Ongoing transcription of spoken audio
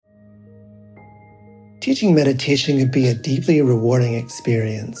Teaching meditation can be a deeply rewarding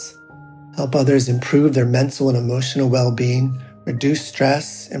experience. Help others improve their mental and emotional well-being, reduce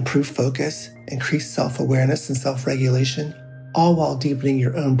stress, improve focus, increase self-awareness and self-regulation, all while deepening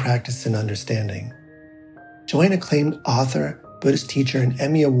your own practice and understanding. Join acclaimed author, Buddhist teacher, and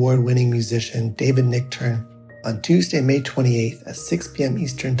Emmy Award-winning musician David Nichtern on Tuesday, May 28th at 6 p.m.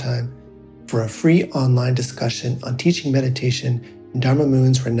 Eastern Time for a free online discussion on teaching meditation in Dharma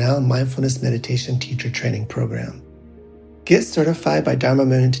Moon's renowned mindfulness meditation teacher training program. Get certified by Dharma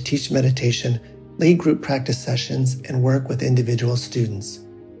Moon to teach meditation, lead group practice sessions, and work with individual students.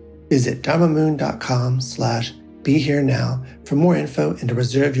 Visit dharmamoon.com/BeHereNow for more info and to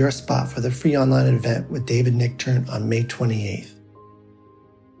reserve your spot for the free online event with David Nichtern on May 28th.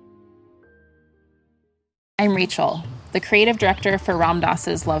 I'm Rachel, the creative director for Ram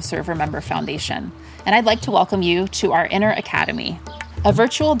Dass's Love Serve Remember Foundation, and I'd like to welcome you to our Inner Academy, a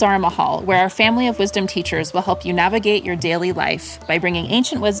virtual Dharma hall where our family of wisdom teachers will help you navigate your daily life by bringing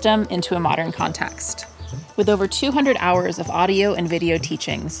ancient wisdom into a modern context. With over 200 hours of audio and video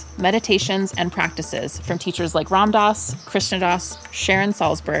teachings, meditations, and practices from teachers like Ram Dass, Krishna Das, Sharon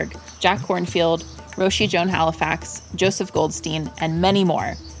Salzberg, Jack Kornfield, Roshi Joan Halifax, Joseph Goldstein, and many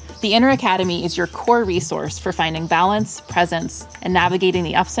more, the Inner Academy is your core resource for finding balance, presence, and navigating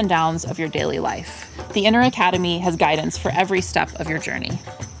the ups and downs of your daily life. The Inner Academy has guidance for every step of your journey.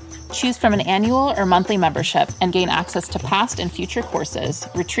 Choose from an annual or monthly membership and gain access to past and future courses,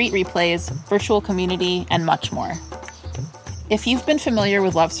 retreat replays, virtual community, and much more. If you've been familiar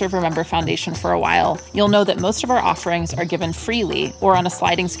with Love Serve Remember Foundation for a while, you'll know that most of our offerings are given freely or on a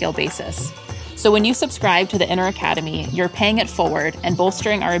sliding scale basis. So when you subscribe to the Inner Academy, you're paying it forward and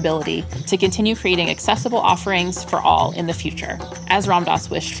bolstering our ability to continue creating accessible offerings for all in the future, as Ram Dass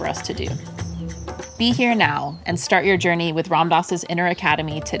wished for us to do. Be here now and start your journey with Ram Dass's Inner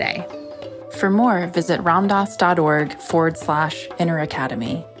Academy today. For more, visit ramdass.org/Inner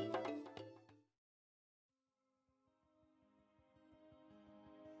Academy.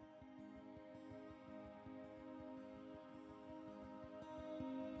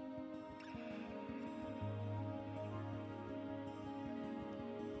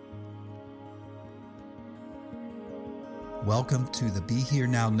 Welcome to the Be Here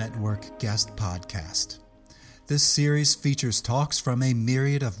Now Network guest podcast. This series features talks from a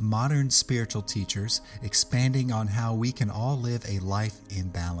myriad of modern spiritual teachers expanding on how we can all live a life in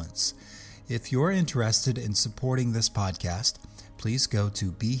balance. If you're interested in supporting this podcast, please go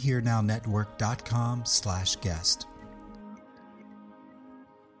to BeHereNowNetwork.com/guest.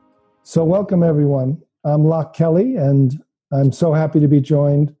 So welcome everyone. I'm Locke Kelly, and I'm so happy to be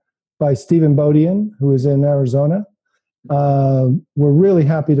joined by Stephen Bodian, who is in Arizona. We're really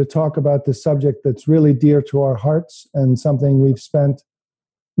happy to talk about this subject that's really dear to our hearts and something we've spent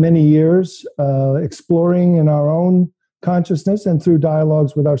many years exploring in our own consciousness and through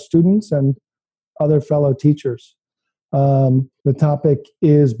dialogues with our students and other fellow teachers. The topic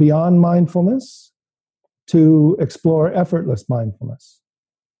is Beyond Mindfulness to Explore Effortless Mindfulness.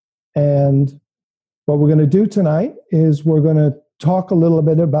 And what we're going to do tonight is we're going to talk a little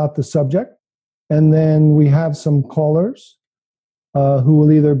bit about the subject. And then we have some callers who will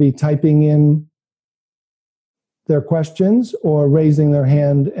either be typing in their questions or raising their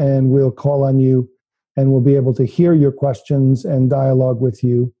hand, and we'll call on you and we'll be able to hear your questions and dialogue with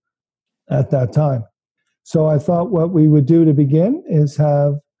you at that time. So I thought what we would do to begin is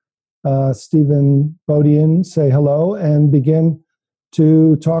have Stephen Bodian say hello and begin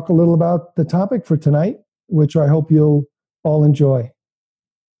to talk a little about the topic for tonight, which I hope you'll all enjoy.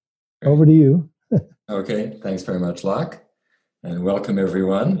 Over to you. Okay, thanks very much, Locke, and welcome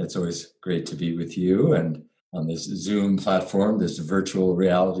everyone. It's always great to be with you and on this Zoom platform, this virtual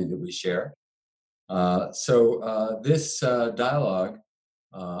reality that we share. This dialogue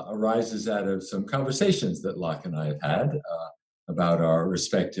arises out of some conversations that Locke and I have had about our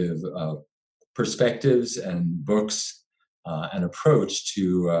respective perspectives and books and approach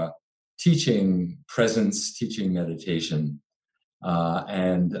to teaching presence, teaching meditation.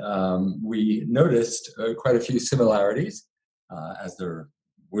 We noticed quite a few similarities, as there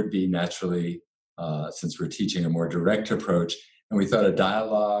would be naturally, since we're teaching a more direct approach. And we thought a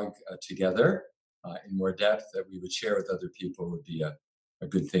dialogue together in more depth that we would share with other people would be a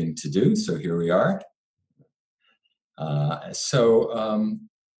good thing to do. So here we are.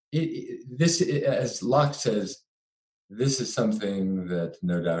 This, as Locke says, this is something that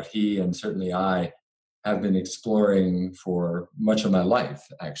no doubt he and certainly I have been exploring for much of my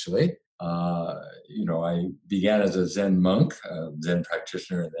life, actually. I began as a Zen monk, a Zen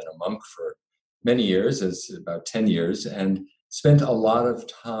practitioner, and then a monk for many years, as about 10 years, and spent a lot of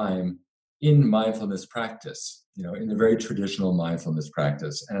time in mindfulness practice, in the very traditional mindfulness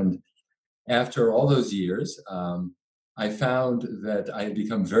practice. And after all those years, I found that I had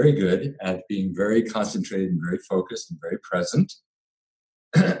become very good at being very concentrated and very focused and very present.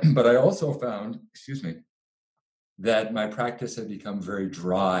 But I also found, that my practice had become very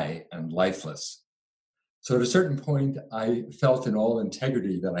dry and lifeless. So at a certain point, I felt in all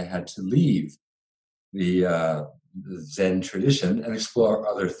integrity that I had to leave the Zen tradition and explore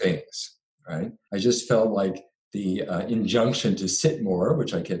other things, right? I just felt like the injunction to sit more,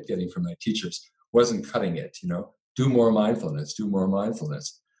 which I kept getting from my teachers, wasn't cutting it, do more mindfulness, do more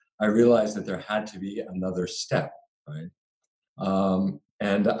mindfulness. I realized that there had to be another step, right?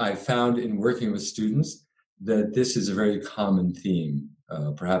 And I found in working with students that this is a very common theme,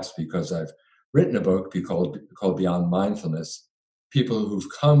 perhaps because I've written a book called Beyond Mindfulness. People who've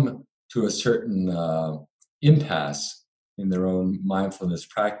come to a certain impasse in their own mindfulness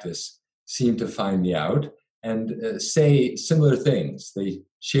practice seem to find me out and say similar things. They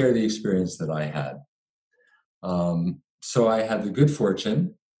share the experience that I had. So I had the good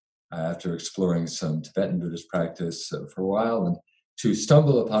fortune, after exploring some Tibetan Buddhist practice for a while, and to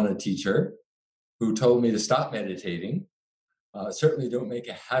stumble upon a teacher who told me to stop meditating, certainly don't make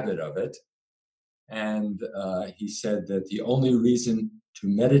a habit of it. And he said that the only reason to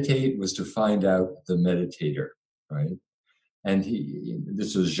meditate was to find out the meditator, right? And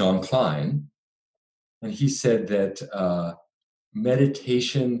this was Jean Klein, and he said that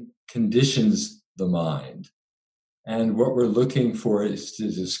meditation conditions the mind. And what we're looking for is to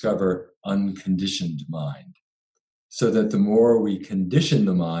discover unconditioned mind, so that the more we condition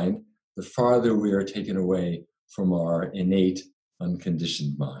the mind, the farther we are taken away from our innate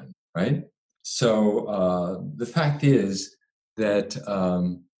unconditioned mind, right? So the fact is that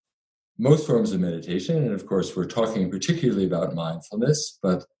most forms of meditation, and of course we're talking particularly about mindfulness,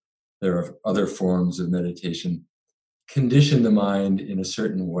 but there are other forms of meditation, condition the mind in a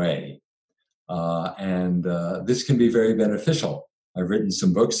certain way. And this can be very beneficial. I've written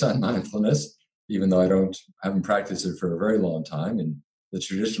some books on mindfulness, even though I haven't practiced it for a very long time in the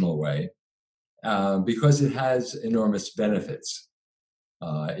traditional way, because it has enormous benefits.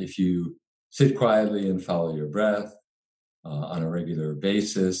 If you sit quietly and follow your breath on a regular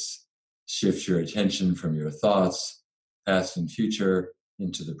basis, shift your attention from your thoughts, past and future,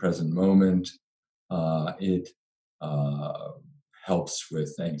 into the present moment. It helps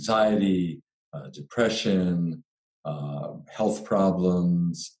with anxiety, depression, health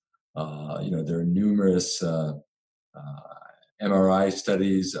problems. There are numerous MRI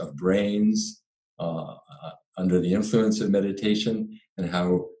studies of brains under the influence of meditation, and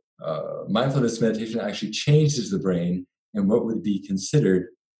how mindfulness meditation actually changes the brain in what would be considered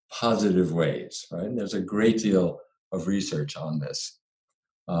positive ways, right? And there's a great deal of research on this.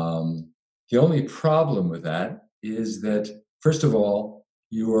 The only problem with that is that, first of all,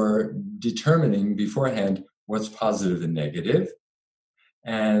 you are determining beforehand what's positive and negative,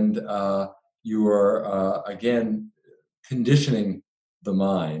 and you are, again, conditioning the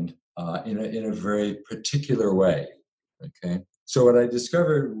mind in a very particular way, okay? So what I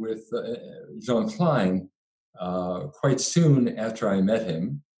discovered with Jean Klein, quite soon after I met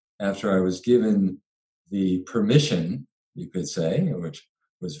him, after I was given the permission, you could say, which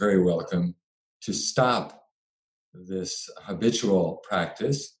was very welcome, to stop this habitual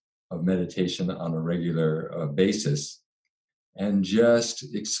practice of meditation on a regular basis and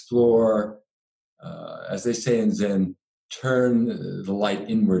just explore, as they say in Zen, turn the light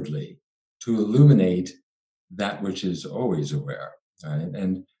inwardly to illuminate that which is always aware. Right?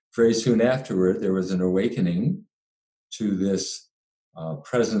 And very soon afterward, there was an awakening to this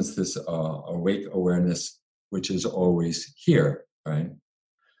presence, this awake awareness, which is always here, right?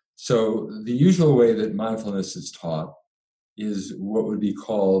 So the usual way that mindfulness is taught is what would be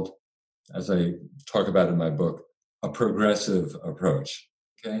called, as I talk about in my book, a progressive approach,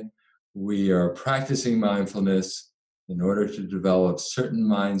 okay? We are practicing mindfulness in order to develop certain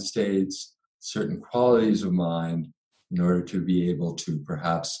mind states, certain qualities of mind, in order to be able to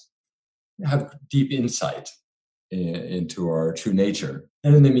perhaps have deep insight into our true nature.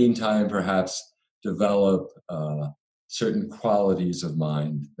 And in the meantime, perhaps develop certain qualities of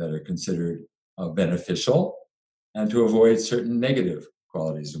mind that are considered beneficial, and to avoid certain negative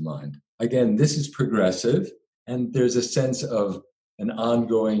qualities of mind. Again, this is progressive, and there's a sense of an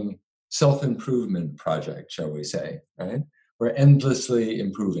ongoing self-improvement project, shall we say, right? We're endlessly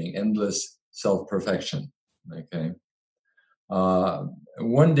improving, endless self-perfection, okay?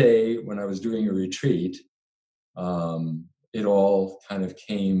 One day when I was doing a retreat, it all kind of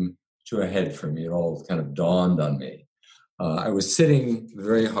came to a head for me. It all kind of dawned on me. I was sitting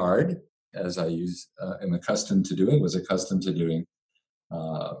very hard, as I am accustomed to doing,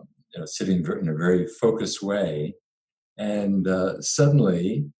 sitting in a very focused way. And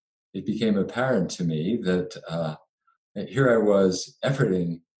suddenly it became apparent to me that here I was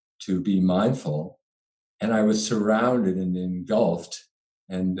efforting to be mindful, and I was surrounded and engulfed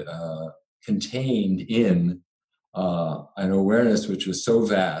and contained in an awareness which was so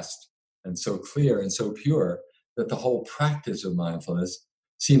vast and so clear and so pure that the whole practice of mindfulness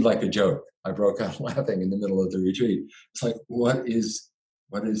seemed like a joke. I broke out laughing in the middle of the retreat. It's like, what is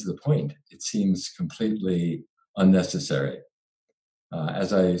the point? It seems completely unnecessary.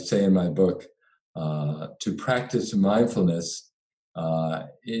 As I say in my book, to practice mindfulness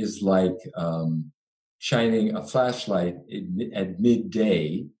is like shining a flashlight at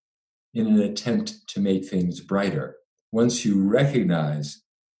midday in an attempt to make things brighter. Once you recognize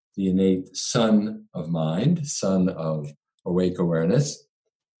the innate sun of mind, sun of awake awareness,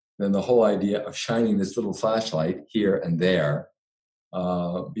 then the whole idea of shining this little flashlight here and there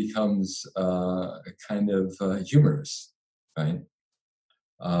becomes kind of humorous, right?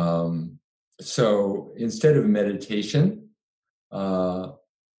 So instead of meditation,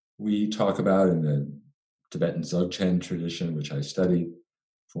 we talk about in the Tibetan Dzogchen tradition, which I studied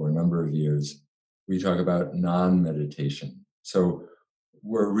for a number of years, we talk about non-meditation. So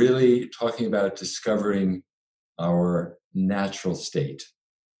we're really talking about discovering our natural state,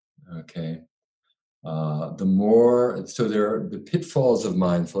 okay? So there are the pitfalls of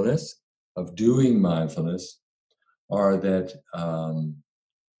mindfulness, of doing mindfulness, are that,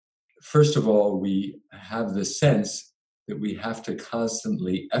 first of all, we have the sense that we have to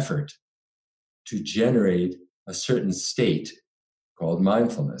constantly effort to generate a certain state called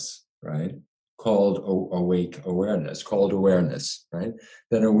mindfulness, right? Called awake awareness, called awareness, right?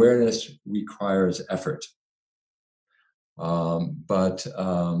 Then awareness requires effort. But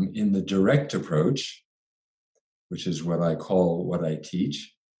in the direct approach, which is what I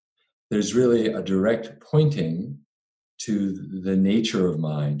teach, there's really a direct pointing to the nature of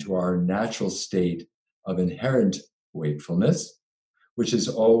mind, to our natural state of inherent wakefulness, which is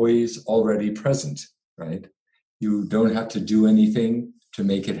always already present, right? You don't have to do anything to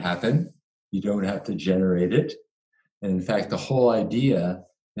make it happen. You don't have to generate it. And in fact, the whole idea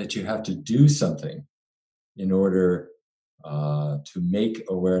that you have to do something in order to make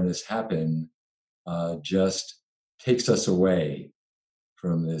awareness happen just takes us away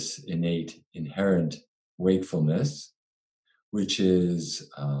from this innate, inherent wakefulness, which is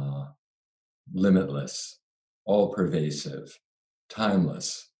limitless, all-pervasive,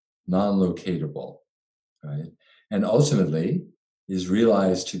 timeless, non-locatable, right? And ultimately is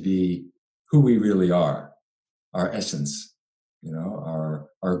realized to be who we really are, our essence,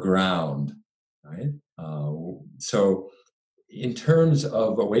 our ground, right? So in terms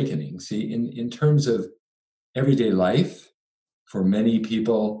of awakening, in terms of everyday life, for many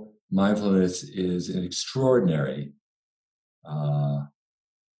people, mindfulness is an extraordinary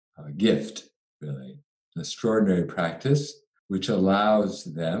gift, really, an extraordinary practice, which allows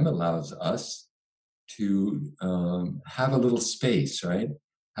us to have a little space, right?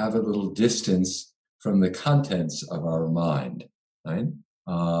 Have a little distance from the contents of our mind, right?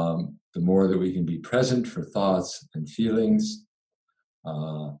 The more that we can be present for thoughts and feelings,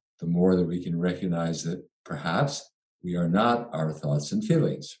 the more that we can recognize that perhaps we are not our thoughts and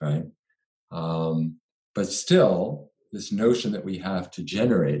feelings, right? But still, this notion that we have to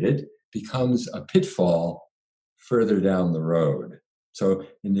generate it becomes a pitfall further down the road. So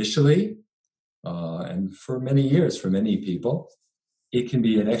initially, and for many years, for many people, it can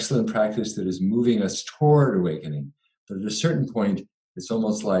be an excellent practice that is moving us toward awakening. But at a certain point, it's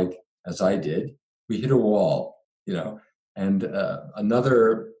almost like, as I did, we hit a wall, And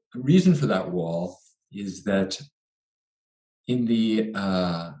another reason for that wall is that in the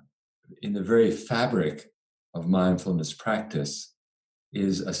very fabric of mindfulness practice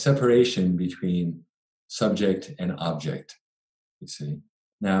is a separation between subject and object, you see.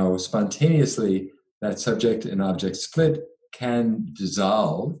 Now, spontaneously, that subject and object split can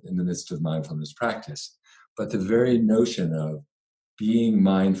dissolve in the midst of mindfulness practice. But the very notion of being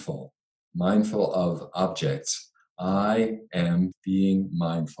mindful of objects, I am being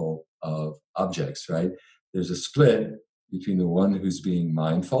mindful of objects, right? There's a split between the one who's being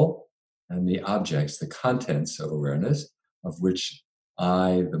mindful and the objects, the contents of awareness, of which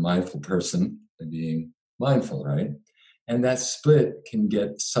I, the mindful person, am being mindful, right? And that split can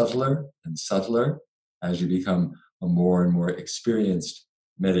get subtler and subtler as you become a more and more experienced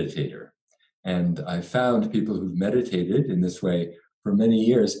meditator. And I found people who've meditated in this way for many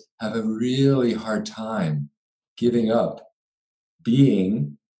years have a really hard time giving up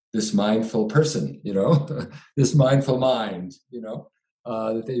being this mindful person, this mindful mind,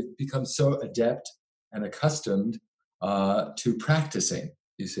 that they've become so adept and accustomed to practicing,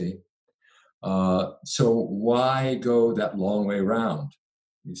 you see. So why go that long way round,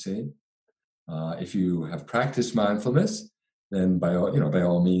 you see? If you have practiced mindfulness, then by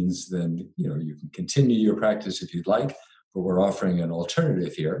all means, then you can continue your practice if you'd like, but we're offering an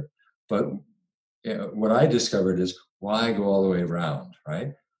alternative here. But what I discovered is, why go all the way around,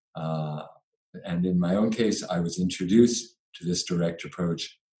 right? And in my own case, I was introduced to this direct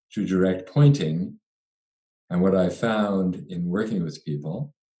approach through direct pointing. And what I found in working with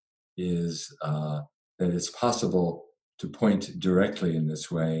people is that it's possible to point directly in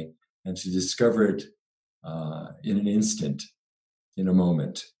this way and to discover it in an instant, in a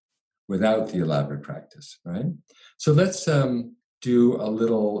moment, without the elaborate practice, right? So let's do a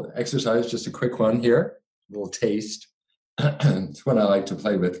little exercise, just a quick one here, a little taste. It's one I like to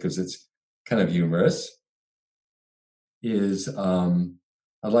play with because it's kind of humorous. I'd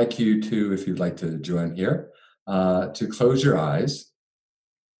like you to, if you'd like to join here, to close your eyes.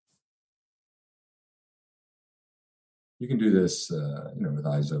 You can do this, with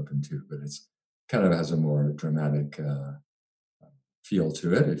eyes open too, but it's kind of has a more dramatic feel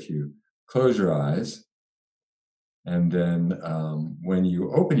to it if you close your eyes. And then when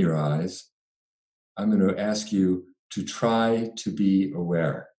you open your eyes, I'm going to ask you to try to be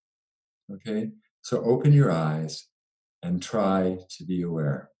aware. Okay? So open your eyes and try to be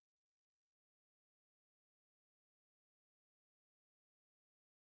aware.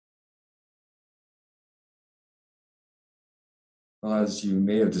 Well, as you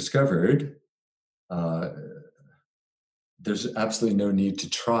may have discovered, there's absolutely no need to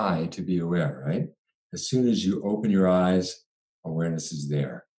try to be aware, right? As soon as you open your eyes, awareness is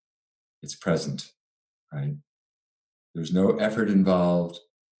there. It's present, right? There's no effort involved,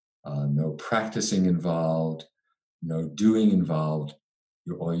 no practicing involved, no doing involved.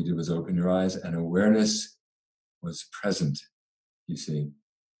 All you did was open your eyes, and awareness was present, you see.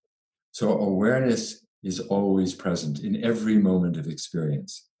 So awareness is always present in every moment of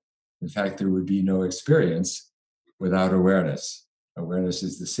experience. In fact, there would be no experience without awareness. Awareness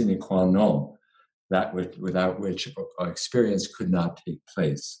is the sine qua non, without which experience could not take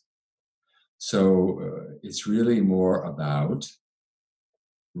place. So it's really more about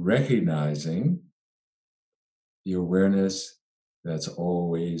recognizing the awareness that's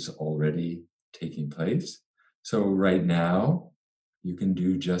always already taking place. So right now, you can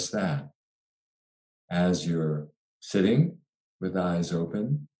do just that. As you're sitting with eyes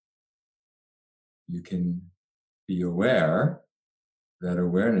open, you can be aware that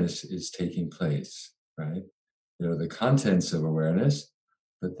awareness is taking place, right? There are the contents of awareness,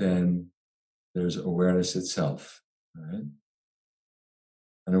 but then there's awareness itself, right?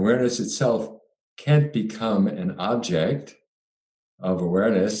 And awareness itself can't become an object of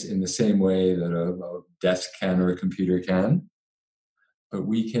awareness in the same way that a desk can or a computer can, but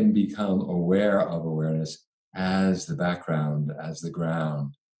we can become aware of awareness as the background, as the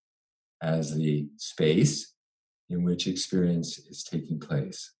ground, as the space in which experience is taking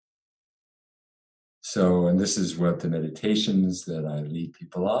place. So, and this is what the meditations that I lead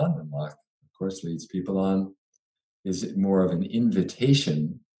people on, and Locke, of course, leads people on, is more of an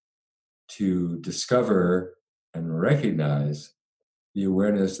invitation to discover and recognize the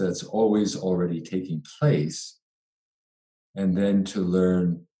awareness that's always already taking place, and then to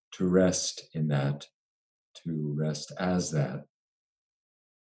learn to rest in that, to rest as that.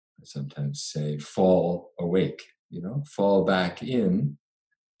 I sometimes say, fall awake, fall back in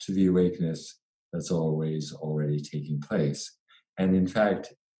to the awakeness that's always already taking place. And in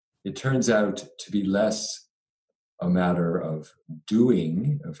fact, it turns out to be less a matter of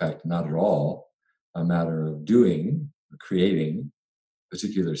doing, in fact, not at all, a matter of doing, or creating a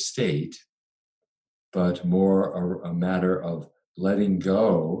particular state, but more a matter of letting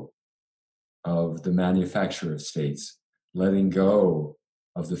go of the manufacture of states, letting go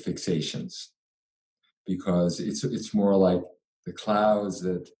of the fixations, because it's more like the clouds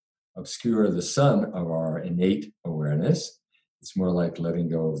that obscure the sun of our innate awareness. It's more like letting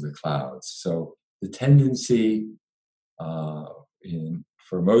go of the clouds. So the tendency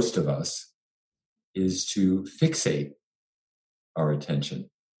for most of us is to fixate our attention.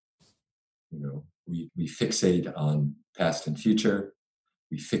 We fixate on past and future.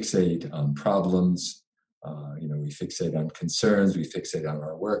 We fixate on problems. We fixate on concerns. We fixate on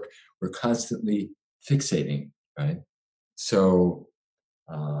our work. We're constantly fixating, right? So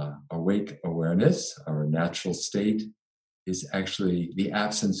awake awareness, our natural state, is actually the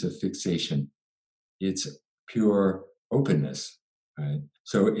absence of fixation. It's pure openness. right?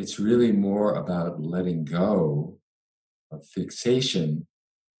 So it's really more about letting go of fixation,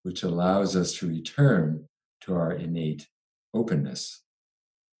 which allows us to return to our innate openness.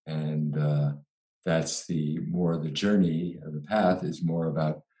 And that's the journey of the path is more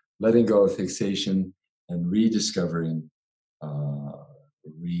about letting go of fixation and rediscovering,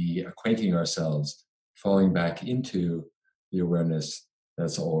 reacquainting ourselves, falling back into the awareness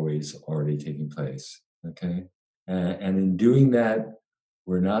that's always already taking place. Okay, and in doing that,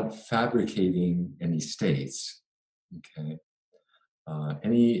 we're not fabricating any states. Okay,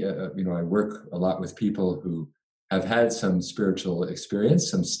 I work a lot with people who have had some spiritual experience,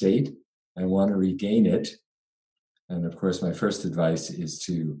 some state, and want to regain it. And of course, my first advice is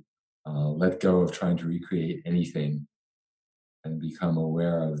to let go of trying to recreate anything and become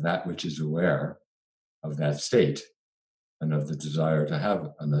aware of that which is aware of that state and of the desire to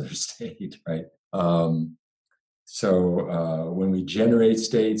have another state, right? So when we generate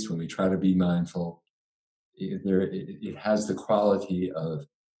states, when we try to be mindful, it has the quality of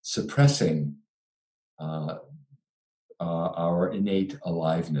suppressing our innate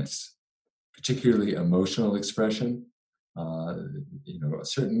aliveness, particularly emotional expression. A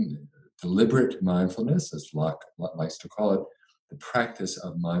certain deliberate mindfulness, as Locke likes to call it, the practice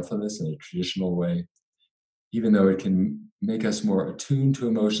of mindfulness in a traditional way, even though it can make us more attuned to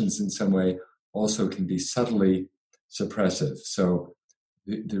emotions in some way, also can be subtly suppressive. So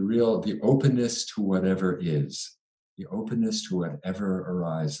the openness to whatever is, the openness to whatever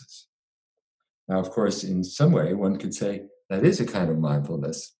arises. Now, of course, in some way, one could say that is a kind of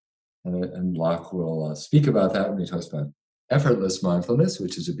mindfulness. And Locke will speak about that when he talks about effortless mindfulness,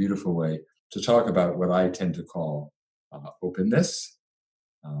 which is a beautiful way to talk about what I tend to call openness,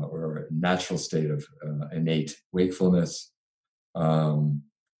 or a natural state of innate wakefulness.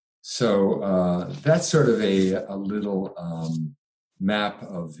 So that's sort of a little map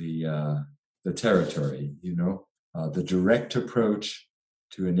of the territory, the direct approach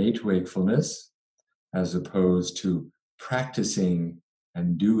to innate wakefulness, as opposed to practicing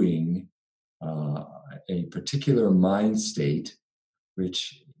and doing a particular mind state,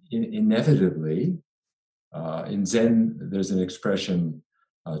 which inevitably, in Zen, there's an expression,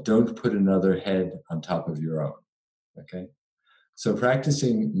 don't put another head on top of your own, okay? So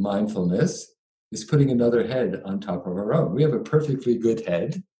practicing mindfulness is putting another head on top of our own. We have a perfectly good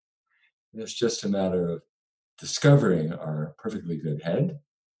head. It's just a matter of discovering our perfectly good head,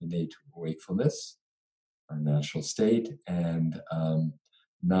 innate wakefulness, our natural state, and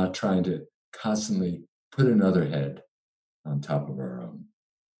not trying to constantly put another head on top of our own.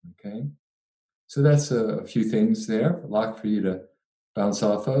 Okay? So that's a few things there. Locke, for you to bounce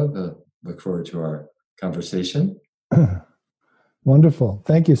off of. Look forward to our conversation. Wonderful.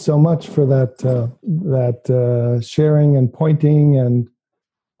 Thank you so much for that sharing and pointing and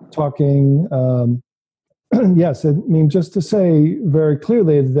talking. Yes, I mean, just to say very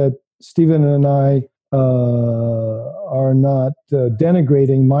clearly that Stephen and I are not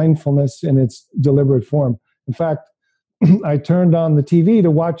denigrating mindfulness in its deliberate form. In fact, I turned on the TV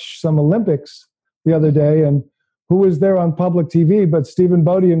to watch some Olympics the other day, and who was there on public TV but Stephen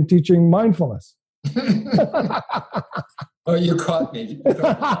Bodian teaching mindfulness? Oh, you caught me.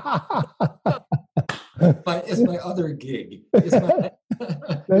 It's my other gig.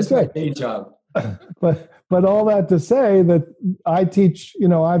 It's my day job. But all that to say that I teach,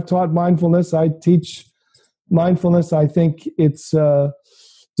 I've taught mindfulness. I teach mindfulness. I think it's what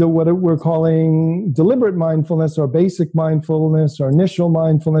we're calling deliberate mindfulness or basic mindfulness or initial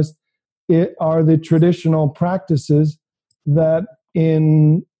mindfulness. It are the traditional practices that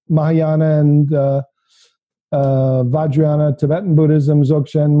in Mahayana and Vajrayana, Tibetan Buddhism,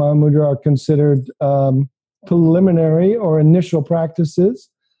 Dzogchen, Mahamudra are considered preliminary or initial practices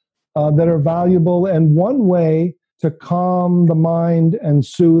that are valuable and one way to calm the mind and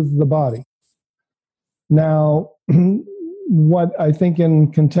soothe the body. Now, what I think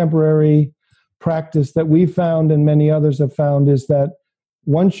in contemporary practice that we found and many others have found is that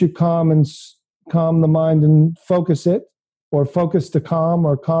once you calm the mind and focus it, or focus to calm,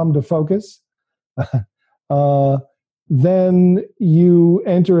 or calm to focus, then you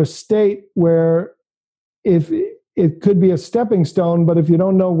enter a state where if it could be a stepping stone, but if you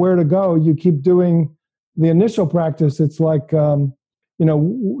don't know where to go, you keep doing the initial practice. It's like,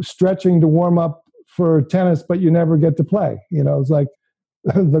 stretching to warm up for tennis, but you never get to play. It's like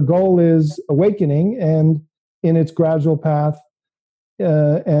the goal is awakening and in its gradual path.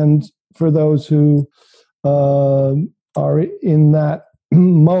 And for those who are in that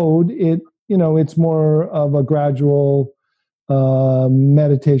mode, it's more of a gradual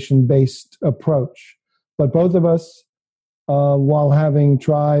meditation-based approach. But both of us while having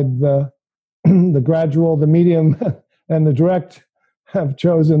tried the the gradual, the medium, and the direct, have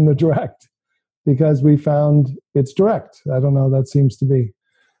chosen the direct because we found it's direct. I don't know, that seems to be.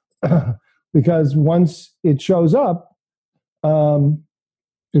 Because once it shows up,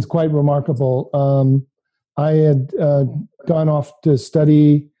 it's quite remarkable. I had gone off to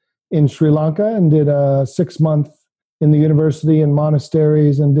study in Sri Lanka and did a 6-month in the university and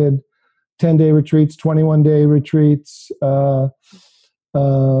monasteries and did 10-day retreats, 21-day retreats, and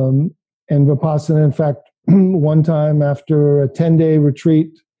Vipassana. In fact, one time after a 10-day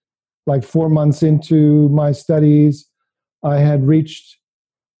retreat, like 4 months into my studies, I had reached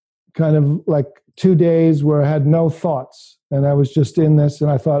kind of like 2 days where I had no thoughts. And I was just in this,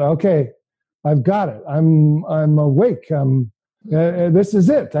 and I thought, okay, I've got it. I'm awake. This is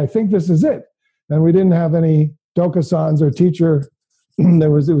it. I think this is it. And we didn't have any Dokasans or teacher. It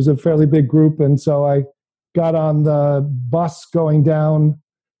was a fairly big group, and so I got on the bus going down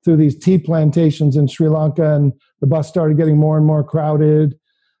through these tea plantations in Sri Lanka, and the bus started getting more and more crowded.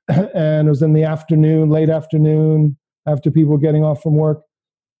 And it was in the afternoon, late afternoon, after people were getting off from work.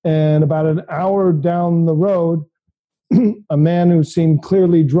 And about an hour down the road, a man who seemed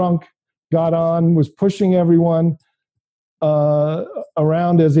clearly drunk got on, was pushing everyone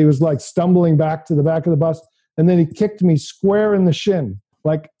around as he was like stumbling back to the back of the bus. And then he kicked me square in the shin,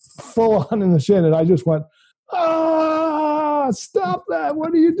 like full on in the shin. And I just went, stop that.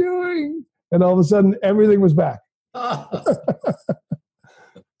 What are you doing? And all of a sudden, everything was back. Oh,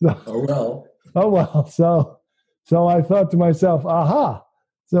 well. So I thought to myself, aha.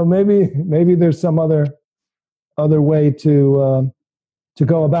 So maybe there's some other way to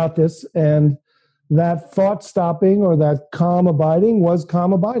go about this. And that thought stopping or that calm abiding was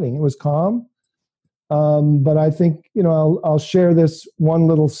calm abiding. It was calm. But I think, I'll share this one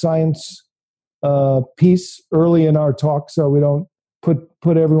little science piece early in our talk so we don't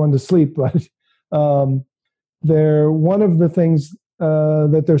put everyone to sleep. But one of the things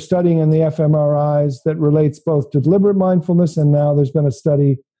that they're studying in the fMRIs that relates both to deliberate mindfulness, and now there's been a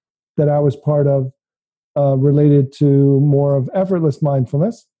study that I was part of related to more of effortless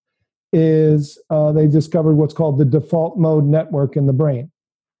mindfulness, is they discovered what's called the default mode network in the brain.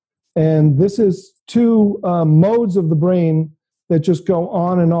 And this is two modes of the brain that just go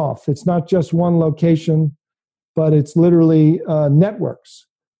on and off. It's not just one location, but it's literally networks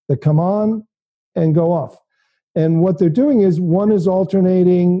that come on and go off. And what they're doing is one is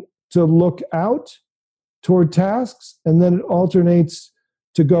alternating to look out toward tasks, and then it alternates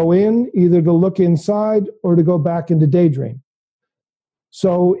to go in, either to look inside or to go back into daydream.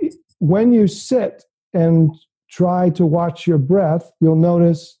 So when you sit and try to watch your breath, you'll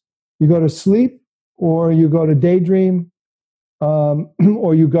notice you go to sleep, or you go to daydream,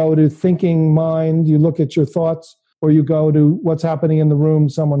 or you go to thinking mind, you look at your thoughts, or you go to what's happening in the room,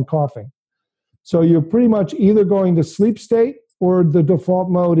 someone coughing. So you're pretty much either going to sleep state, or the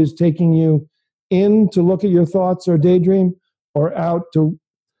default mode is taking you in to look at your thoughts or daydream, or out to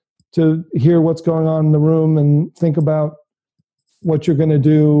hear what's going on in the room and think about what you're going to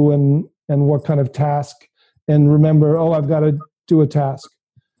do and what kind of task, and remember, I've got to do a task.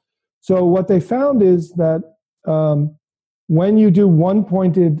 So what they found is that when you do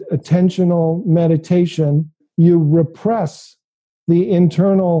one-pointed attentional meditation, you repress the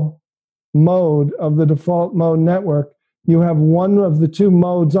internal mode of the default mode network. You have one of the two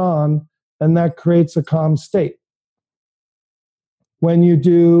modes on, and that creates a calm state. When you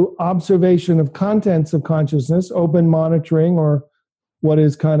do observation of contents of consciousness, open monitoring, or what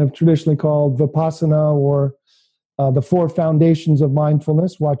is kind of traditionally called Vipassana, or the 4 foundations of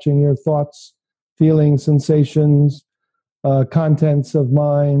mindfulness, watching your thoughts, feelings, sensations, contents of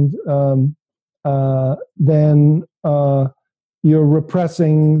mind, then you're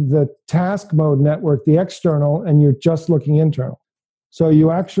repressing the task mode network, the external, and you're just looking internal. So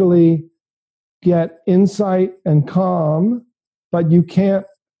you actually get insight and calm, but you can't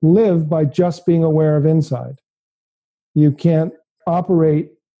live by just being aware of inside. You can't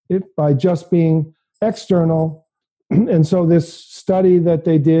operate it by just being external. And so this study that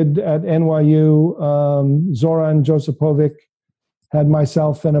they did at NYU, Zoran Josipovic had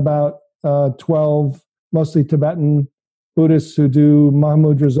myself and about 12, mostly Tibetan Buddhists who do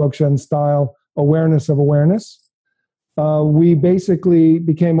Mahamudra Dzogchen style awareness of awareness. We basically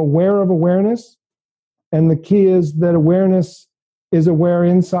became aware of awareness. And the key is that awareness is aware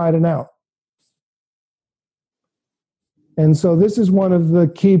inside and out. And so this is one of the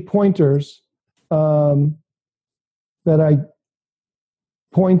key pointers that I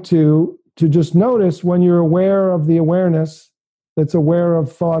point to just notice when you're aware of the awareness that's aware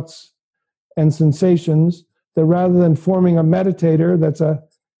of thoughts and sensations, that rather than forming a meditator that's a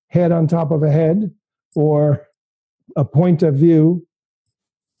head on top of a head or a point of view,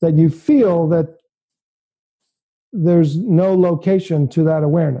 that you feel that there's no location to that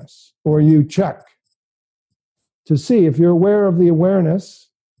awareness, or you check to see if you're aware of the awareness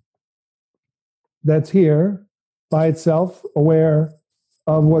that's here by itself, aware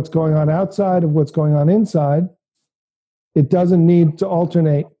of what's going on outside, of what's going on inside. It doesn't need to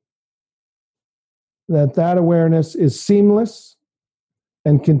alternate. That awareness is seamless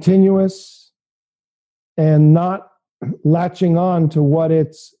and continuous and not latching on to what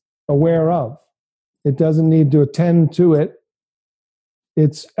it's aware of. It doesn't need to attend to it.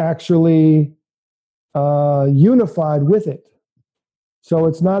 It's actually unified with it. So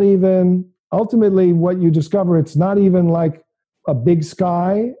it's not even, ultimately what you discover, it's not even like a big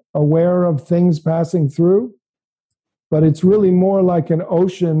sky aware of things passing through, but it's really more like an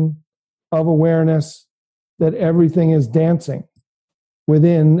ocean of awareness that everything is dancing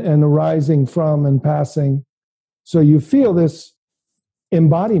within and arising from and passing. So you feel this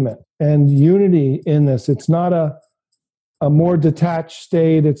embodiment and unity in this. It's not a more detached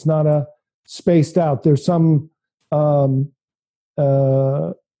state. It's not a spaced out. There's some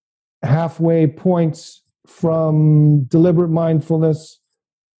halfway points from deliberate mindfulness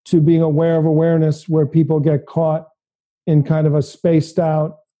to being aware of awareness where people get caught in kind of a spaced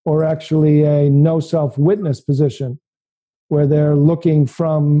out or actually a no self-witness position where they're looking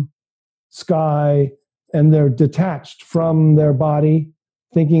from sky and they're detached from their body,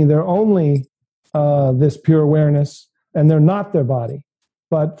 thinking they're only this pure awareness, and they're not their body.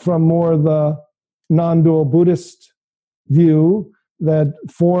 But from more the non-dual Buddhist view that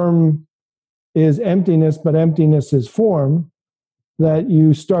form is emptiness, but emptiness is form, that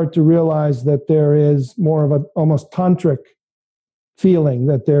you start to realize that there is more of an almost tantric feeling,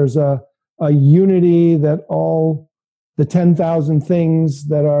 that there's a unity, that all the 10,000 things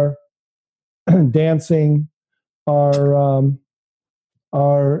that are dancing are on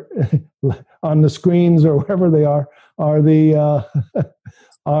the screens or wherever they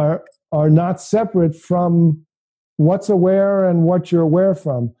are not separate from what's aware and what you're aware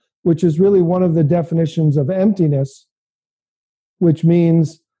from, which is really one of the definitions of emptiness, which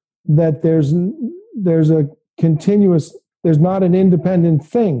means that there's a continuous, there's not an independent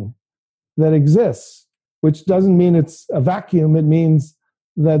thing that exists, which doesn't mean it's a vacuum. It means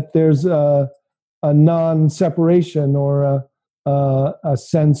that there's a non-separation or a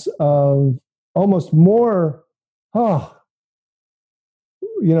sense of almost more, the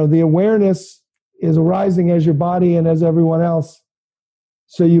awareness is arising as your body and as everyone else.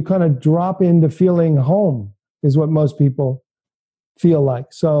 So you kind of drop into feeling home is what most people feel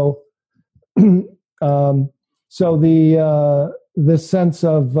like. So, so the sense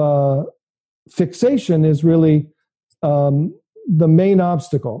of fixation is really the main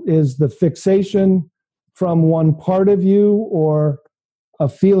obstacle, is the fixation from one part of you, or a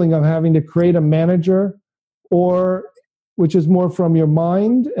feeling of having to create a manager, or which is more from your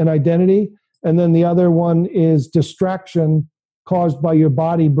mind and identity. And then the other one is distraction caused by your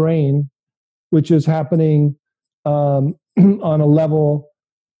body brain, which is happening on a level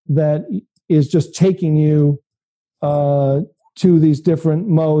that is just taking you to these different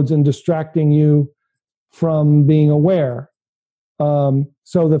modes and distracting you from being aware.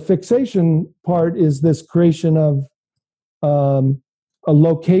 So the fixation part is this creation of a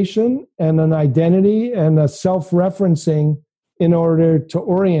location and an identity and a self-referencing in order to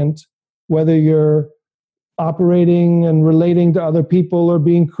orient whether you're operating and relating to other people or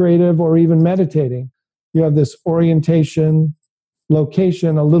being creative or even meditating. You have this orientation,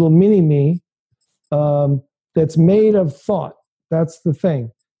 location, a little mini-me that's made of thought. That's the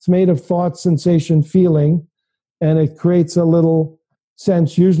thing. It's made of thought, sensation, feeling, and it creates a little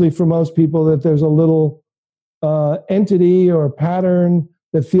sense, usually for most people, that there's a little entity or pattern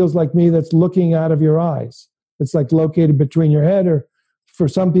that feels like me that's looking out of your eyes. It's like located between your head, or for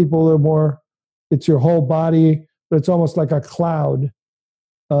some people, they're more, it's your whole body, but it's almost like a cloud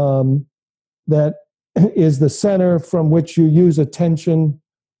that is the center from which you use attention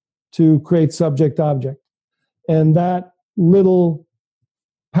to create subject-object. And that little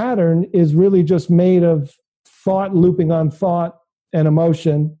pattern is really just made of thought looping on thought and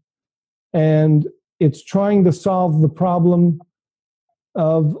emotion, and it's trying to solve the problem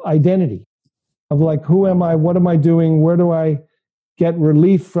of identity, of like, who am I, what am I doing, where do I get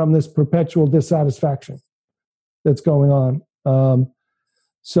relief from this perpetual dissatisfaction that's going on.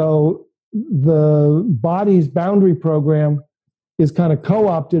 So the body's boundary program is kind of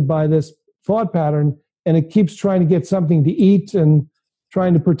co-opted by this thought pattern, and it keeps trying to get something to eat and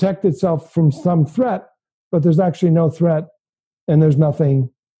trying to protect itself from some threat, but there's actually no threat and there's nothing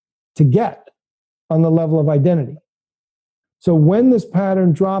to get on the level of identity. So when this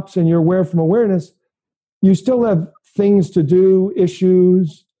pattern drops and you're aware from awareness, you still have things to do,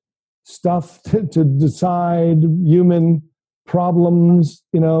 issues, stuff to decide, human problems,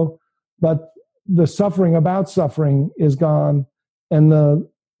 but the suffering about suffering is gone, and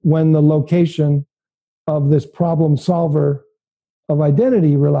when the location of this problem solver of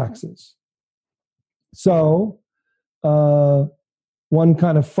identity relaxes. So one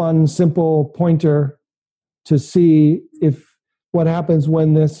kind of fun, simple pointer to see if what happens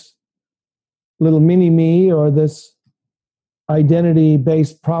when this little mini-me or this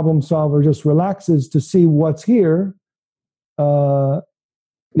identity-based problem solver just relaxes to see what's here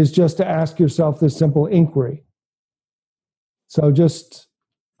is just to ask yourself this simple inquiry. So just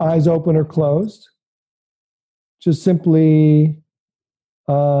eyes open or closed, just simply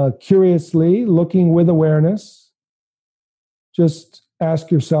curiously looking with awareness, just ask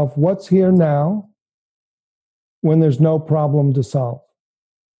yourself, what's here now when there's no problem to solve?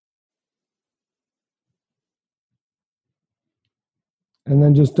 And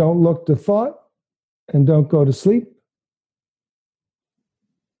then just don't look to thought and don't go to sleep.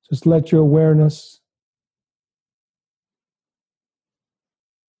 Just let your awareness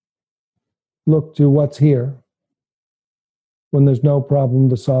look to what's here when there's no problem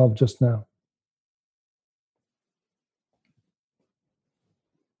to solve just now.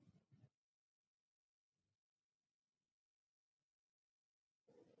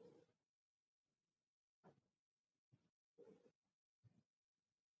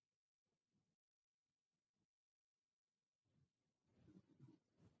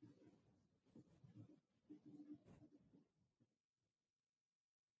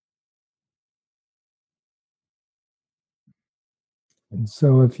 And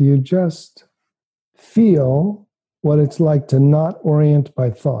so if you just feel what it's like to not orient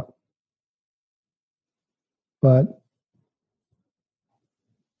by thought, but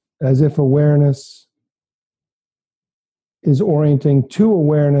as if awareness is orienting to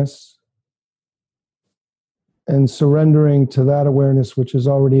awareness and surrendering to that awareness which is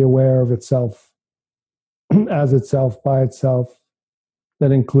already aware of itself, as itself, by itself,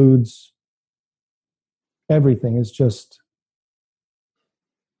 that includes everything, is just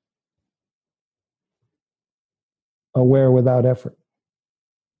aware without effort.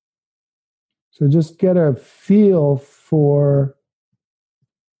 So just get a feel for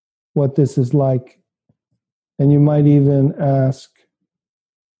what this is like. And you might even ask,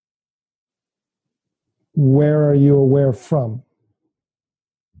 where are you aware from?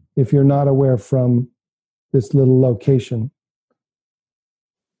 If you're not aware from this little location,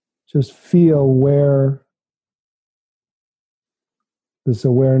 just feel where this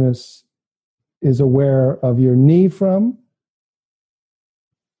awareness is aware of your knee from.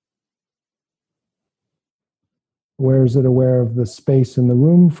 Where is it aware of the space in the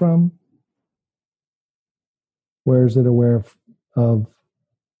room from? Where is it aware of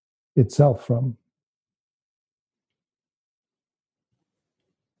itself from?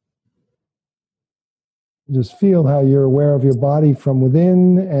 Just feel how you're aware of your body from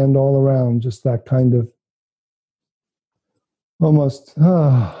within and all around, just that kind of almost, you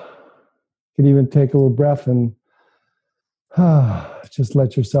can even take a little breath and just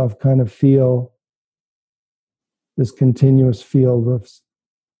let yourself kind of feel this continuous field of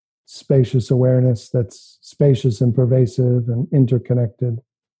spacious awareness that's spacious and pervasive and interconnected.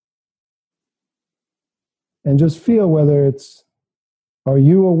 And just feel whether it's, are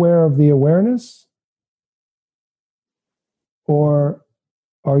you aware of the awareness? Or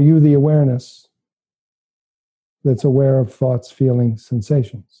are you the awareness that's aware of thoughts, feelings,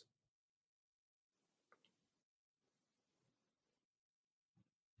 sensations?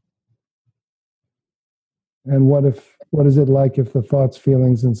 And what is it like if the thoughts,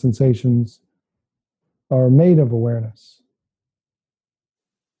 feelings, and sensations are made of awareness?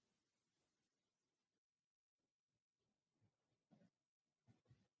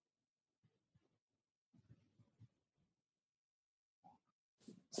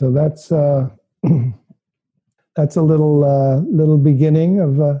 So that's a little beginning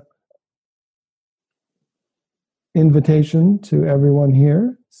of invitation to everyone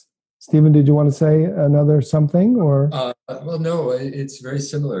here. Stephen, did you want to say another something, or? Well, no, it's very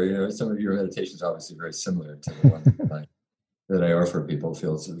similar. Some of your meditations are obviously very similar to the one that I offer people.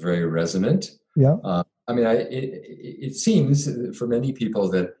 Feels very resonant. Yeah. It seems for many people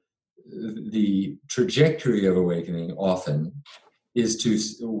that the trajectory of awakening often is to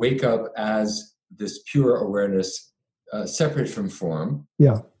wake up as this pure awareness, separate from form.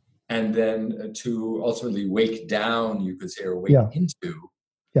 Yeah. and then to ultimately wake down, you could say, or wake into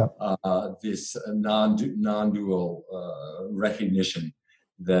this non-dual recognition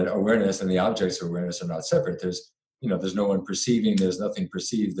that awareness and the objects of awareness are not separate. There's no one perceiving. There's nothing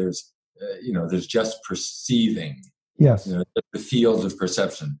perceived. There's there's just perceiving. Yes. The field of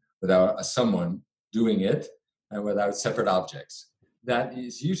perception without someone doing it and without separate objects. That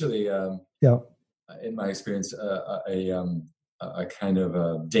is usually, in my experience, a kind of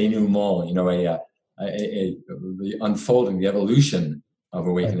a denouement. The unfolding, the evolution of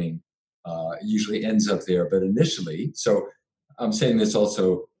awakening usually ends up there. But initially, so I'm saying this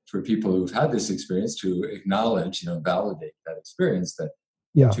also for people who've had this experience to acknowledge, validate that experience, that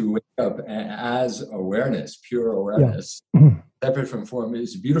to wake up as awareness, pure awareness, separate from form,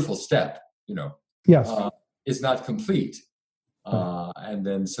 is a beautiful step. It's not complete, and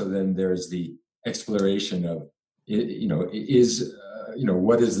then there's the exploration of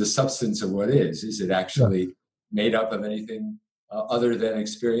what is the substance of what is? Is it actually made up of anything other than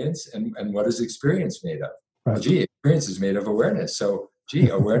experience? And what is experience made of? Right. Well, experience is made of awareness. So,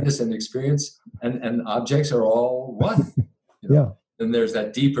 awareness and experience and objects are all one. Then there's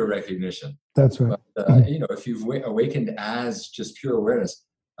that deeper recognition. That's right. But, if you've awakened as just pure awareness,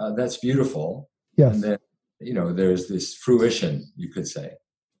 that's beautiful. Yes. And then, there's this fruition, you could say.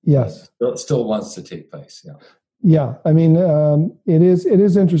 Yes. It still wants to take place. Yeah. Yeah. I mean, it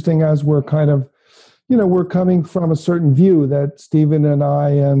is interesting as we're kind of, we're coming from a certain view that Stephen and I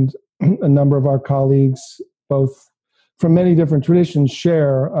and a number of our colleagues, both from many different traditions,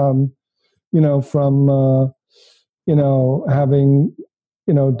 share, from, having,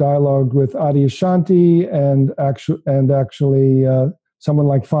 dialogued with Adyashanti and actually someone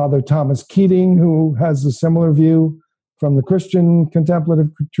like Father Thomas Keating, who has a similar view from the Christian contemplative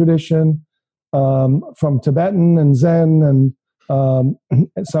tradition, from Tibetan and Zen and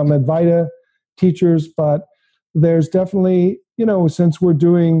some Advaita teachers. But there's definitely, since we're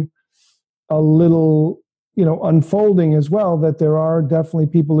doing a little, unfolding as well, that there are definitely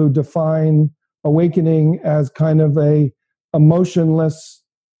people who define awakening as kind of a emotionless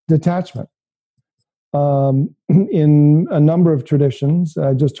detachment. In a number of traditions,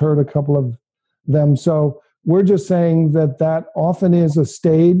 I just heard a couple of them. So we're just saying that often is a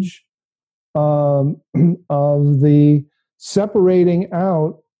stage of the separating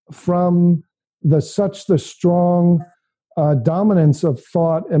out from the strong dominance of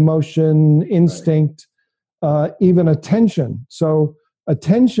thought, emotion, instinct, even attention. So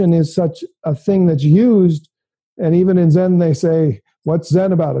attention is such a thing that's used, and even in Zen they say, what's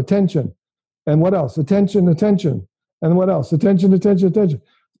Zen about? Attention. And what else? Attention, attention. And what else? Attention, attention, attention.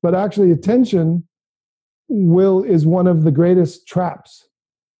 But actually attention is one of the greatest traps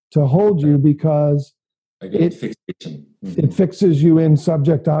to hold you, because it fixes you in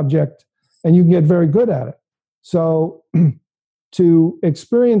subject-object, and you can get very good at it. So to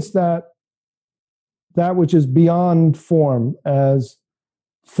experience that which is beyond form as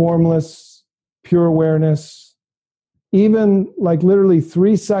formless, pure awareness, even like literally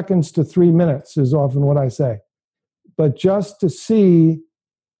 3 seconds to 3 minutes is often what I say. But just to see,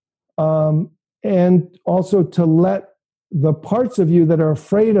 and also to let the parts of you that are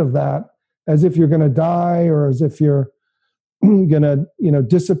afraid of that, as if you're going to die or as if you're going to,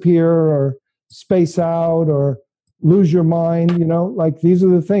 disappear or space out or lose your mind, like these are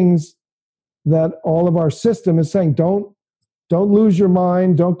the things that all of our system is saying. Don't lose your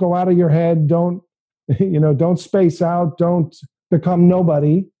mind. Don't go out of your head. Don't space out. Don't become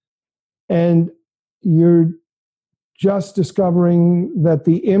nobody. And you're just discovering that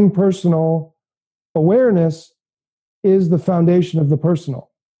the impersonal awareness is the foundation of the personal.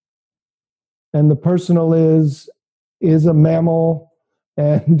 And the personal is a mammal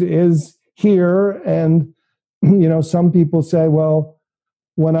and is here. And, some people say, well,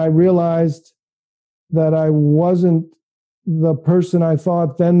 when I realized that I wasn't the person I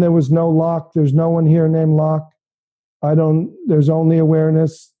thought, then there was no Locke. There's no one here named Locke. There's only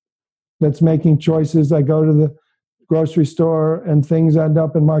awareness that's making choices. I go to the grocery store and things end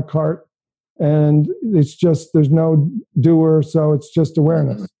up in my cart, and it's just, there's no doer. So it's just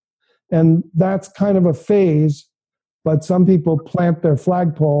awareness. And that's kind of a phase, but some people plant their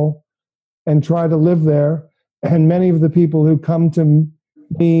flagpole and try to live there. And many of the people who come to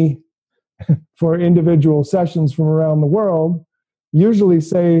me for individual sessions from around the world usually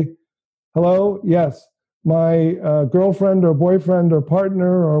say, hello, yes, my girlfriend or boyfriend or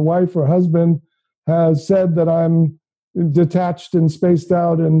partner or wife or husband has said that I'm detached and spaced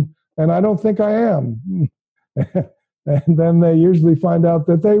out, and I don't think I am. And then they usually find out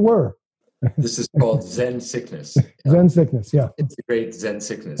that they were. This is called Zen sickness. Zen sickness, yeah. It's a great Zen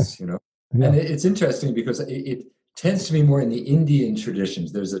sickness, Yeah. And it's interesting because it tends to be more in the Indian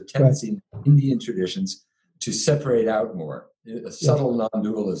traditions. There's a tendency in Indian traditions to separate out more, a subtle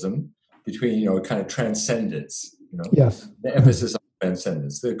non-dualism between, kind of transcendence, Yes. the emphasis on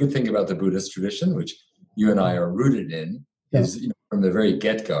transcendence. The good thing about the Buddhist tradition, which you and I are rooted in, is from the very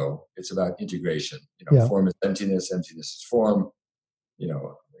get-go, it's about integration. Form is emptiness, emptiness is form.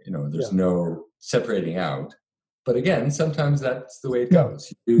 There's no separating out. But again, sometimes that's the way it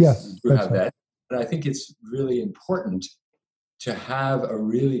goes. You have that. And I think it's really important to have a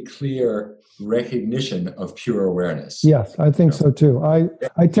really clear recognition of pure awareness. Yes, I think so too. I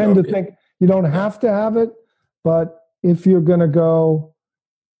tend to think you don't have to have it, but if you're going to go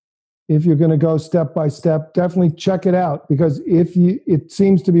step by step, definitely check it out, because it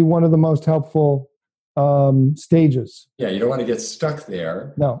seems to be one of the most helpful stages. Yeah, you don't want to get stuck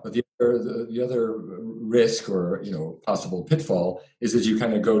there. No. But the other risk or possible pitfall is that you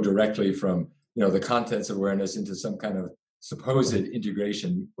kind of go directly from the contents of awareness into some kind of supposed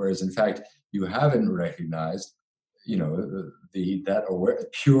integration, whereas in fact you haven't recognized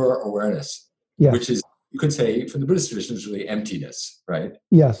pure awareness, which is, you could say, from the Buddhist tradition, is really emptiness, right?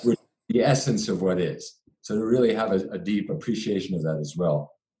 Yes. Which is the essence of what is. So to really have a deep appreciation of that as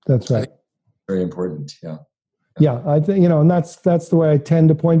well. That's right. Very important. Yeah. Yeah, I think and that's the way I tend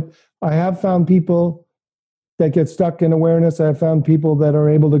to point. I have found people that get stuck in awareness. I have found people that are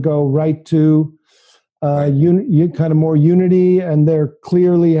able to go right to kind of more unity, and they're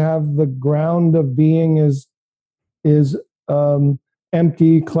clearly have the ground of being is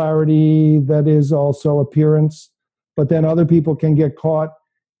empty clarity that is also appearance. But then other people can get caught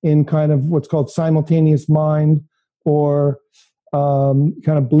in kind of what's called simultaneous mind, or kind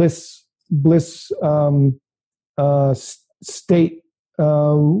of bliss state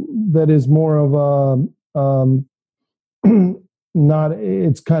that is more of a not.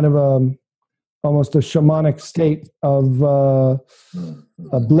 It's kind of almost a shamanic state of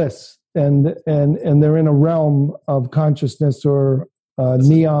bliss, and they're in a realm of consciousness or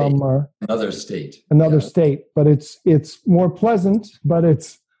niyam or another state. State, but it's more pleasant, but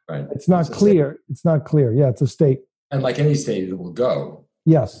it's not clear. It's not clear. Yeah, it's a state. And like any state, it will go.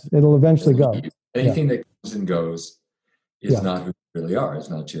 Yes, it'll eventually go. Anything that comes and goes is not who you really are. It's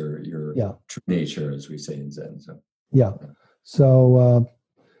not your true nature, as we say in Zen. So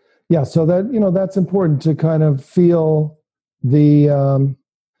so that that's important to kind of feel the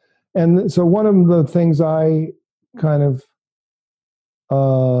and so one of the things I kind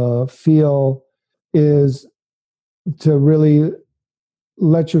of feel is to really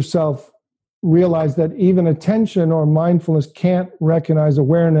let yourself realize that even attention or mindfulness can't recognize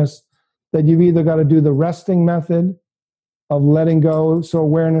awareness, that you've either got to do the resting method of letting go. So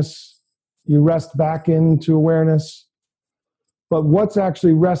awareness, you rest back into awareness. But what's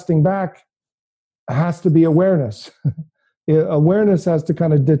actually resting back has to be awareness. Awareness has to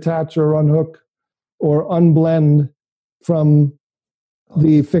kind of detach or unhook or unblend from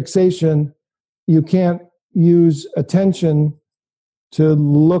the fixation. You can't use attention to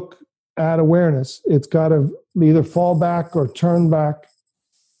look at awareness. It's got to either fall back or turn back.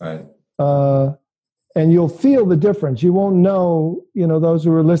 Right. And you'll feel the difference. You won't know, those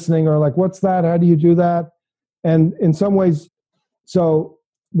who are listening are like, what's that? How do you do that? And in some ways, so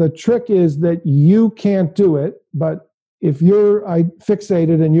the trick is that you can't do it, but if you're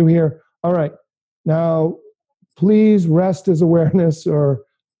fixated and you hear, all right, now please rest as awareness or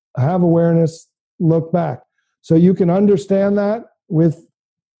have awareness, look back. So you can understand that with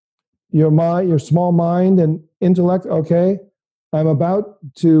your mind, your small mind and intellect. Okay, I'm about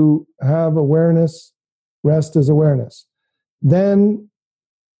to have awareness, rest as awareness. Then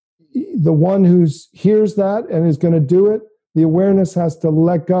the one who hears that and is going to do it, the awareness has to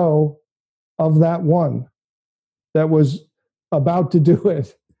let go of that one that was about to do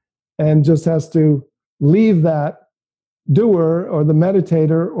it and just has to leave that doer or the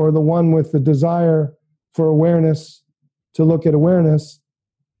meditator or the one with the desire for awareness to look at awareness.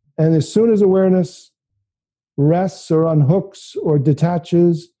 And as soon as awareness rests or unhooks or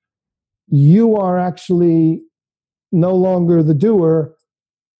detaches, you are actually no longer the doer,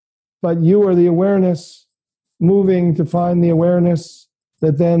 but you are the awareness moving to find the awareness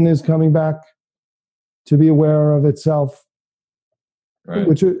that then is coming back to be aware of itself, right.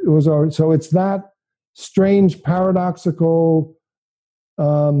 Which it was already. So it's that strange paradoxical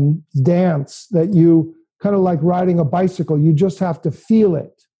dance that you kind of like riding a bicycle. You just have to feel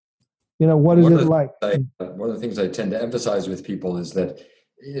it. What is it like? One of the things I tend to emphasize with people is that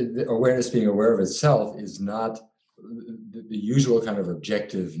awareness, being aware of itself, is not the usual kind of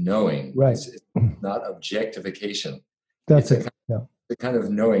objective knowing. Right. It's not objectification. That's it's it. Yeah. the kind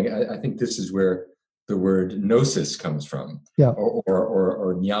of knowing. I think this is where the word gnosis comes from, Yeah.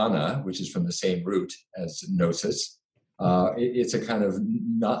 or jnana, which is from the same root as gnosis. It's a kind of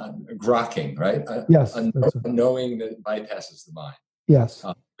not grokking, right? Yes. A knowing that bypasses the mind. Yes.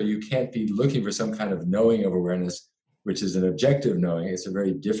 But you can't be looking for some kind of knowing of awareness, which is an objective knowing. It's a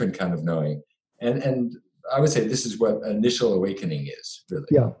very different kind of knowing. And I would say this is what initial awakening is, really.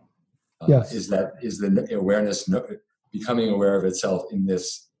 Yeah. Yes. Is the awareness becoming aware of itself in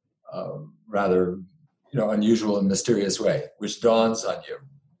this rather, unusual and mysterious way, which dawns on you.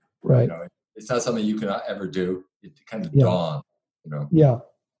 Right. It's not something you can ever do. It kind of dawns. Yeah.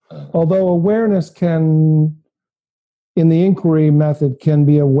 Although awareness can, in the inquiry method, can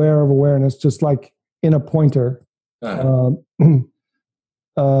be aware of awareness, just like in a pointer. So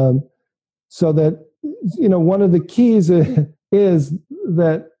that, one of the keys is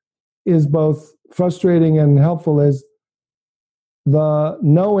that is both frustrating and helpful is the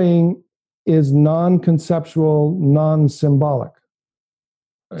knowing is non-conceptual, non-symbolic.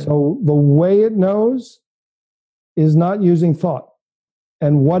 Right. So the way it knows is not using thought.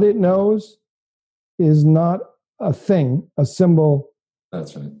 And what it knows is not a thing, a symbol.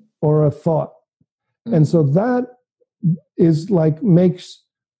 That's right. Or a thought. Mm-hmm. And so that is makes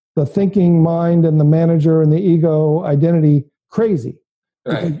the thinking mind and the manager and the ego identity crazy.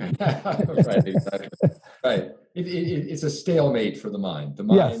 Right. Right. Exactly. Right. It's a stalemate for the mind. The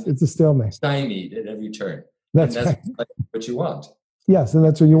mind. Yes, it's a stalemate. Stymied at every turn. That's right. What you want. Yes, and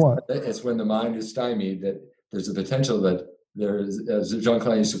that's what you want. It's when the mind is stymied that there's a potential that there is, as Jean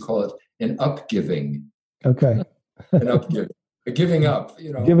Claude used to call it, an upgiving. Okay. An upgiving. A giving up.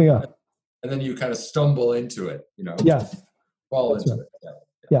 Giving up. And then you kind of stumble into it. Yes. Fall that's into right. it.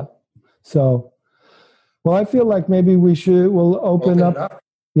 Yeah. So, well, I feel like maybe we'll open up.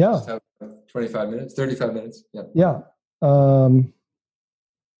 Yeah. Just have 25 minutes, 35 minutes. Yeah. Yeah. And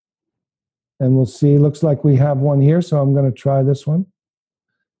we'll see. Looks like we have one here, so I'm going to try this one.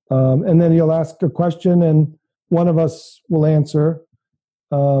 And then you'll ask a question, and one of us will answer,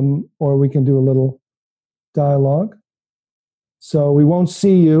 or we can do a little dialogue. So we won't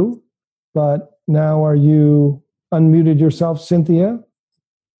see you, but now are you unmuted yourself, Cynthia?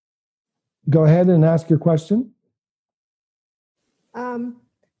 Go ahead and ask your question.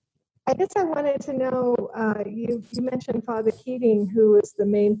 I guess I wanted to know, you mentioned Father Keating, who is the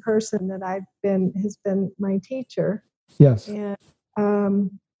main person that has been my teacher. Yes.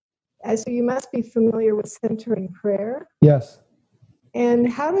 And so you must be familiar with centering prayer. Yes. And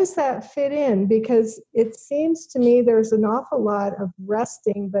how does that fit in? Because it seems to me there's an awful lot of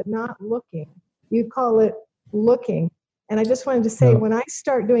resting, but not looking. You call it looking. And I just wanted to say, when I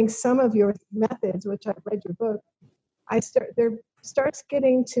start doing some of your methods, which I've read your book, there starts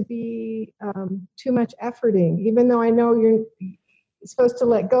getting to be too much efforting, even though I know you're supposed to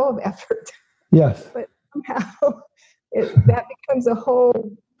let go of effort. Yes. But somehow that becomes a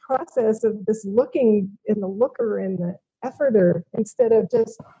whole process of this looking in the looker and the efforter instead of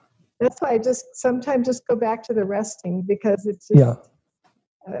just, that's why I just sometimes just go back to the resting, because it's just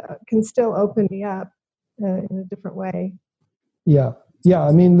can still open me up in a different way. Yeah. Yeah,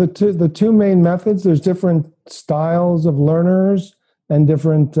 I mean, the two main methods, there's different styles of learners and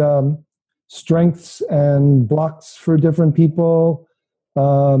different strengths and blocks for different people.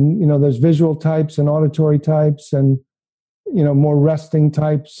 There's visual types and auditory types and, more resting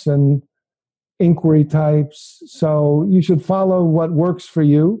types and inquiry types. So you should follow what works for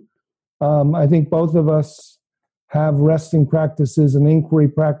you. I think both of us have resting practices and inquiry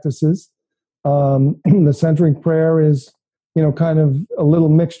practices. The centering prayer is kind of a little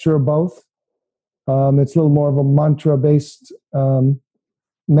mixture of both. It's a little more of a mantra-based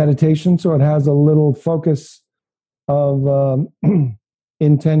meditation, so it has a little focus of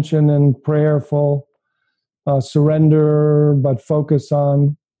intention and prayerful surrender, but focus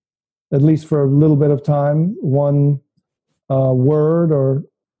on, at least for a little bit of time, one word or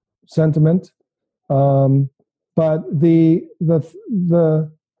sentiment. But the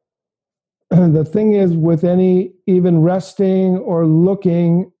thing is, with any even resting or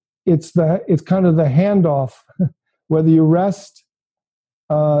looking, it's kind of the handoff. Whether you rest,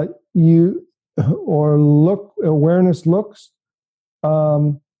 you or look, awareness looks.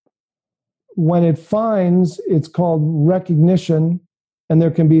 When it finds, it's called recognition, and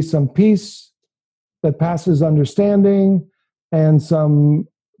there can be some peace that passes understanding,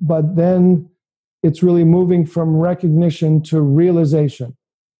 but then it's really moving from recognition to realization.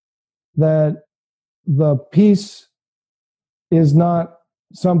 That the peace is not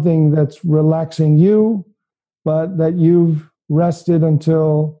something that's relaxing you, but that you've rested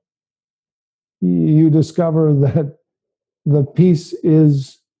until you discover that the peace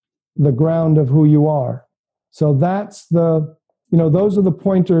is the ground of who you are. So that's those are the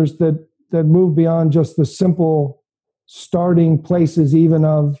pointers that move beyond just the simple starting places, even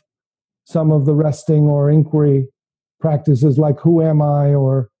of some of the resting or inquiry practices like who am I,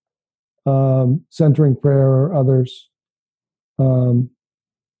 or centering prayer, or others.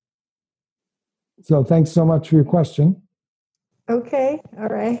 So thanks so much for your question. Okay, all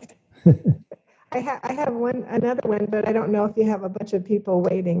right. I have another one, but I don't know if you have a bunch of people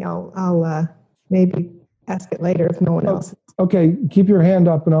waiting. I'll maybe ask it later if no one else. Okay, keep your hand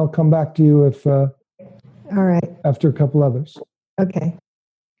up, and I'll come back to you if. All right. After a couple others. Okay.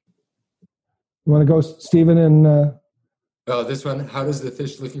 You want to go, Stephen? And oh, this one. How does the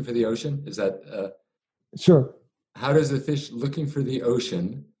fish looking for the ocean? Is that? Sure. How does the fish looking for the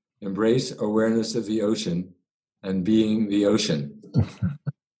ocean embrace awareness of the ocean and being the ocean?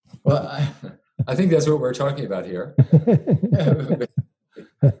 Well, I think that's what we're talking about here.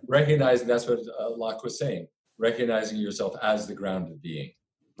 Recognizing that's what Locke was saying. Recognizing yourself as the ground of being.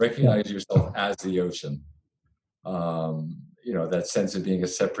 Recognize yourself as the ocean. That sense of being a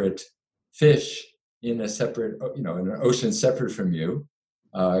separate fish in a separate, in an ocean separate from you,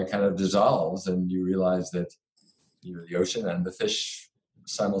 kind of dissolves, and you realize that you're the ocean and the fish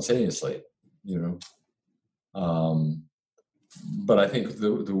simultaneously. But I think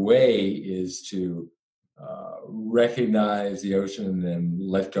the way is to recognize the ocean and then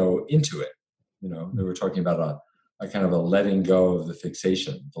let go into it. They were talking about a kind of a letting go of the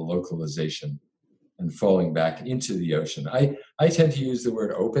fixation, the localization, and falling back into the ocean. I tend to use the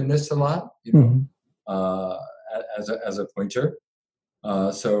word openness a lot, as a pointer.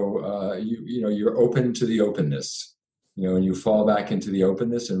 So you're open to the openness, and you fall back into the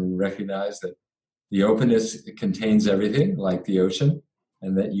openness and recognize that the openness contains everything, like the ocean,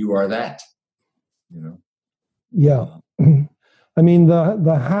 and that you are that. Yeah. I mean,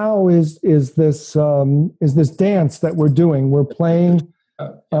 the how is this dance that we're doing. We're playing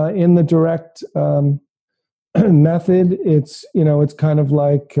in the direct method. It's kind of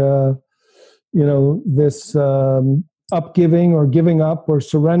like this upgiving or giving up or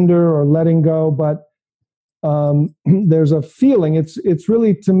surrender or letting go. But there's a feeling. It's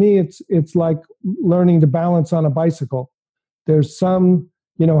really, to me, it's like learning to balance on a bicycle. There's some,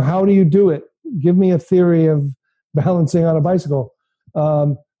 how do you do it? Give me a theory of balancing on a bicycle.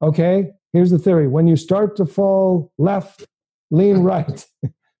 Okay, here's the theory. When you start to fall left, lean right.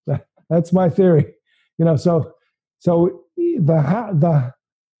 That's my theory. So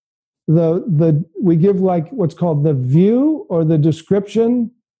the we give like what's called the view or the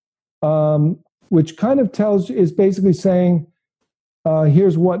description, which kind of is basically saying,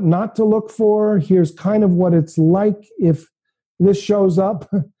 here's what not to look for. Here's kind of what it's like if this shows up.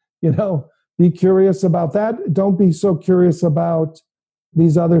 Be curious about that. Don't be so curious about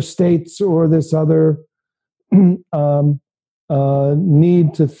these other states or this other need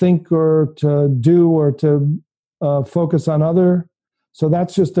to think or to do or to focus on other. So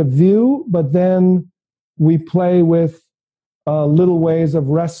that's just a view, but then we play with little ways of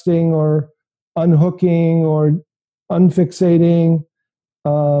resting or unhooking or unfixating,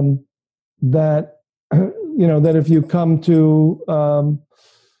 that if you come to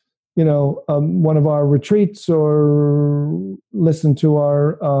one of our retreats or listen to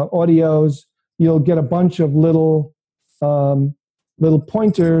our audios, you'll get a bunch of little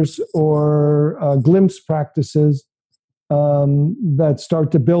pointers or glimpse practices that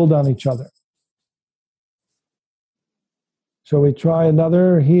start to build on each other. Shall we try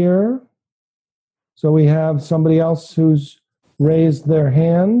another here? So we have somebody else who's raised their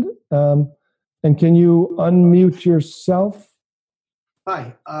hand. And can you unmute yourself?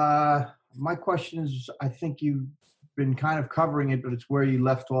 Hi. My question is, I think you've been kind of covering it, but it's where you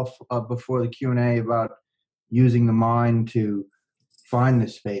left off before the Q&A about using the mind to find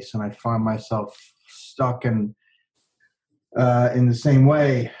this space. And I find myself stuck in the same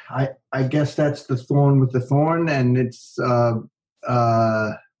way. I guess that's the thorn with the thorn, and it's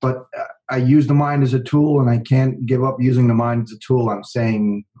but I use the mind as a tool, and I can't give up using the mind as a tool. I'm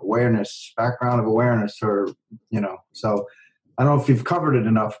saying awareness, background of awareness, or so I don't know if you've covered it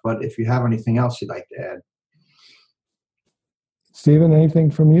enough, but if you have anything else you'd like to add. Stephen,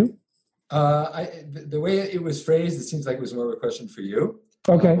 anything from you? The way it was phrased, it seems like it was more of a question for you.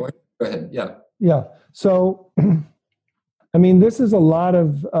 Okay. Go ahead. Yeah. Yeah. So, I mean, this is a lot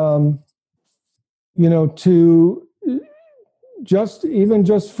of, to just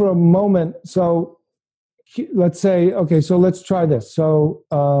for a moment. So let's say, okay, so let's try this. So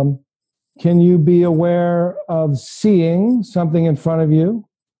can you be aware of seeing something in front of you?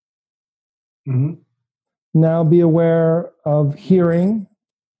 Mm-hmm. Now be aware of hearing.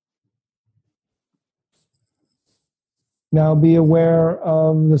 Now be aware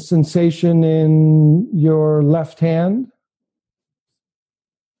of the sensation in your left hand.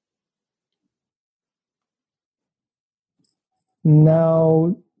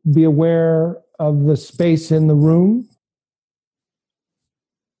 Now be aware of the space in the room.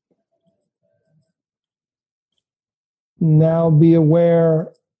 Now be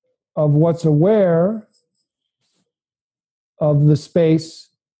aware of what's aware of the space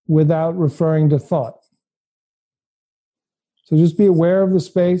without referring to thought. So just be aware of the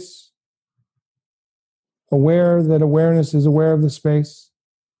space, aware that awareness is aware of the space,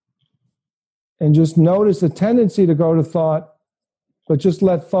 and just notice the tendency to go to thought, but just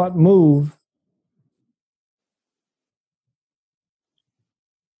let thought move.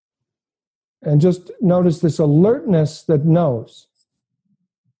 And just notice this alertness that knows.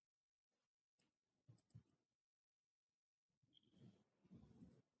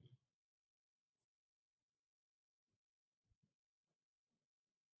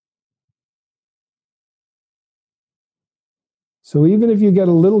 So even if you get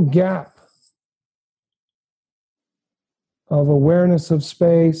a little gap of awareness of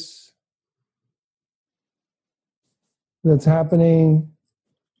space that's happening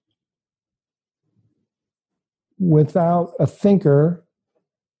without a thinker,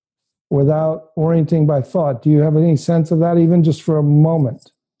 without orienting by thought, do you have any sense of that, even just for a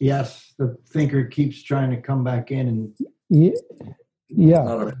moment? Yes, the thinker keeps trying to come back in and yeah.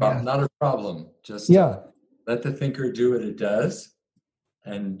 Not a problem. Just let the thinker do what it does,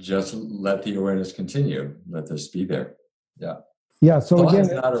 and just let the awareness continue. Let this be there. Yeah. Yeah. So thought again,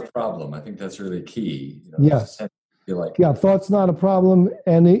 is not a problem. I think that's really key. Yes. Like, thought's not a problem,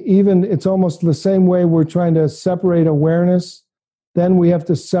 and even it's almost the same way we're trying to separate awareness. Then we have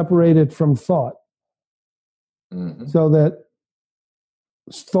to separate it from thought, so that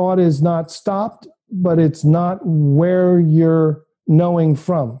thought is not stopped, but it's not where you're knowing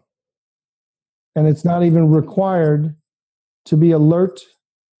from. And it's not even required to be alert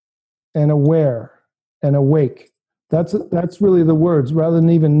and aware and awake. That's really the words, rather than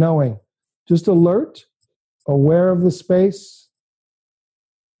even knowing. Just alert, aware of the space.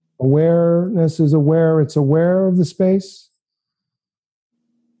 Awareness is aware, it's aware of the space.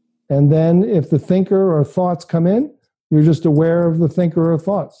 And then if the thinker or thoughts come in, you're just aware of the thinker or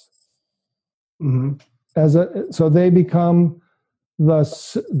thoughts. So they become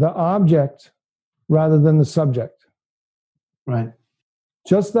the object rather than the subject. Right.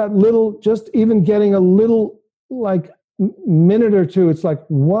 Just that little, just even getting a little, like, minute or two, it's like,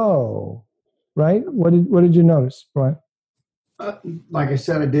 whoa, right? What did you notice, Brian? Like I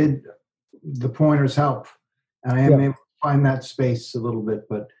said, I did. The pointers help, and I am able to find that space a little bit,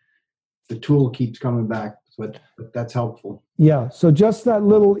 but the tool keeps coming back. But that's helpful. Yeah. So just that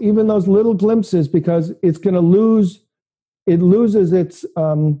little, even those little glimpses, because it's going to lose. It loses its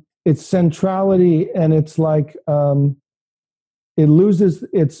centrality, and it's like it loses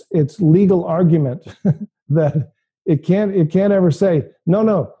its legal argument that it can't ever say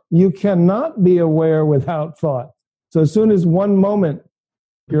no. You cannot be aware without thought. So as soon as one moment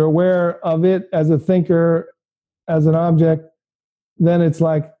you're aware of it as a thinker, as an object, then it's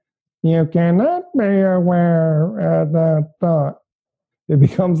like, you cannot be aware of that thought. It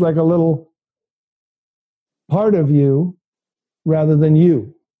becomes like a little part of you rather than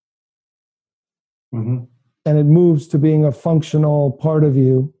you. And it moves to being a functional part of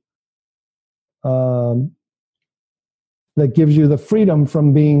you that gives you the freedom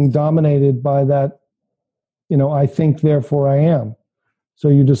from being dominated by that, I think, therefore I am. So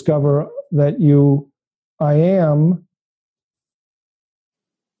you discover that I am,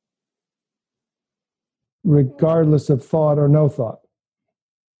 regardless of thought or no thought.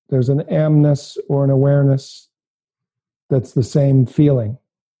 There's an amness or an awareness that's the same feeling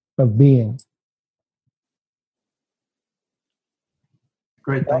of being.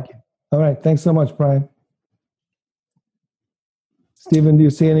 Great, thank you. All right, thanks so much, Brian. Stephen, do you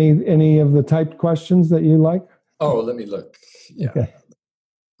see any of the typed questions that you like? Oh, let me look. Yeah. Okay.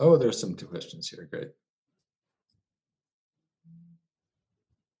 Oh, there's some two questions here. Great.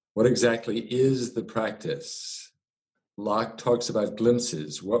 What exactly is the practice? Locke talks about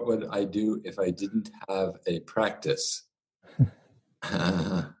glimpses. What would I do if I didn't have a practice?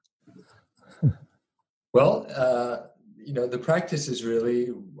 Well, the practice is really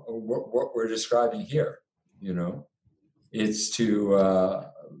what we're describing here. It's to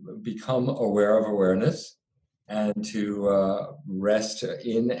become aware of awareness and to rest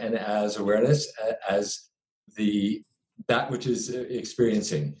in and as awareness, as that which is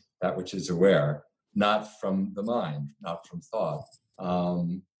experiencing, that which is aware, not from the mind, not from thought.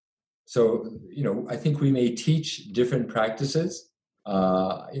 So, I think we may teach different practices.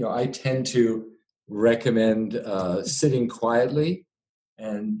 I tend to recommend sitting quietly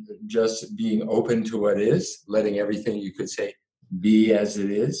and just being open to what is, letting everything, you could say, be as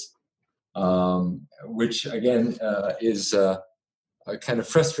it is, which again is kind of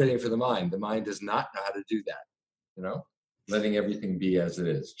frustrating for the mind. The mind does not know how to do that, letting everything be as it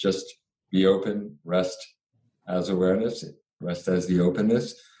is. Just be open, rest as awareness, rest as the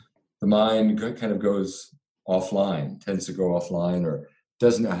openness. The mind kind of goes offline, tends to go offline, or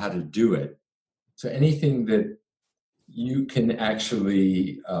doesn't know how to do it. So anything that you can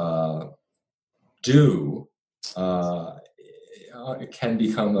actually do can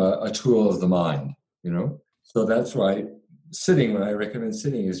become a tool of the mind, So that's why when I recommend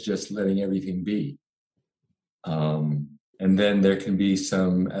sitting, is just letting everything be. And then there can be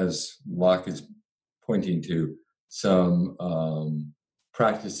some, as Locke is pointing to, some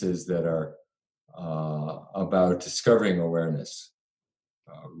practices that are about discovering awareness,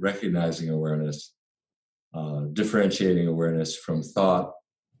 recognizing awareness, differentiating awareness from thought,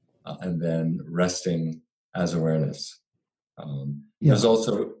 and then resting as awareness.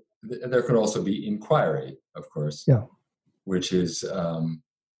 There can also be inquiry, of course, which is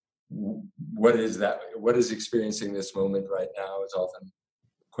what is experiencing this moment right now is often a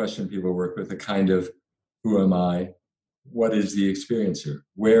question people work with, a kind of, who am I? What is the experiencer?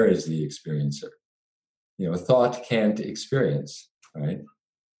 Where is the experiencer? Thought can't experience, right?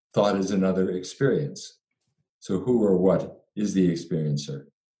 Thought is another experience. So who or what is the experiencer?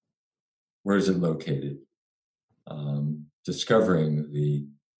 Where is it located? Discovering the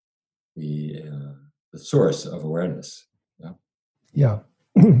source of awareness. Yeah.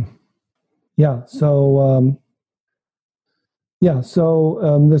 Yeah. So,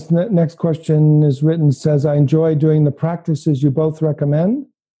 this next question is written, says, I enjoy doing the practices you both recommend,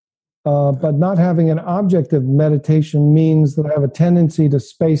 but not having an object of meditation means that I have a tendency to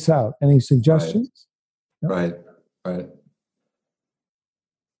space out. Any suggestions? Right. Do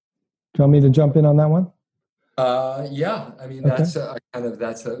you want me to jump in on that one? Yeah. I mean, that's a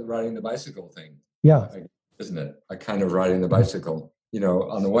riding the bicycle thing. Yeah. Isn't it? A kind of riding the bicycle.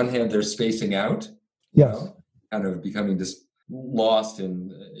 On the one hand, there's spacing out. Yes. Kind of becoming this lost in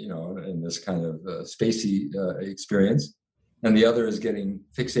this kind of spacey experience. And the other is getting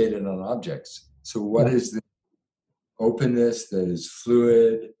fixated on objects. So what is the openness that is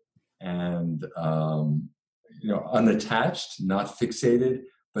fluid and, unattached, not fixated,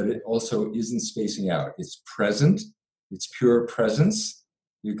 but it also isn't spacing out. It's present. It's pure presence,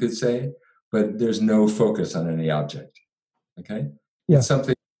 you could say, but there's no focus on any object. Okay? Yeah. It's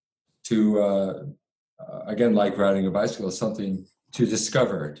something to, again, like riding a bicycle, something to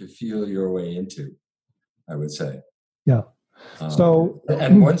discover, to feel your way into, I would say. Yeah.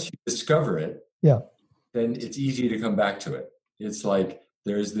 And once you discover it, then it's easy to come back to it. It's like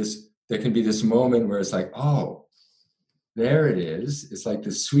there can be this moment where it's like, oh, there it is. It's like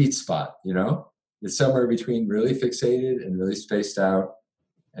the sweet spot, It's somewhere between really fixated and really spaced out.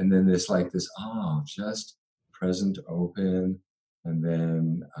 And then there's like this, just present, open, and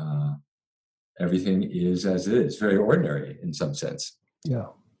then everything is as it is. Very ordinary in some sense. Yeah.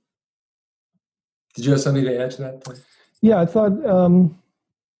 Did you have something to add to that point? Yeah, I thought,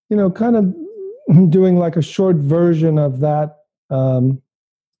 kind of doing like a short version of that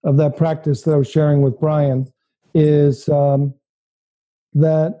practice that I was sharing with Brian is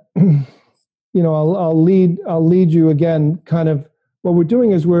that, I'll lead you again. Kind of what we're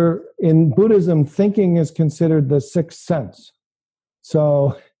doing is in Buddhism, thinking is considered the sixth sense.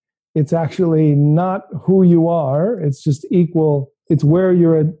 So it's actually not who you are. It's just equal. It's where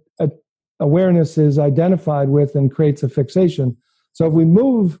your awareness is identified with and creates a fixation. So if we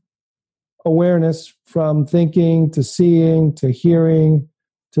move awareness from thinking to seeing to hearing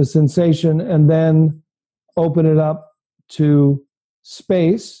to sensation, and then open it up to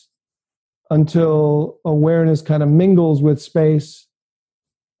space until awareness kind of mingles with space,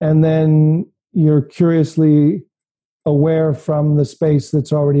 and then you're curiously aware from the space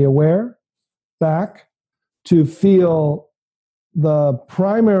that's already aware back to feel the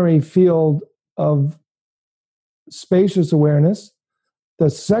primary field of spacious awareness, the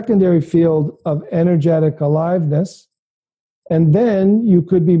secondary field of energetic aliveness, and then you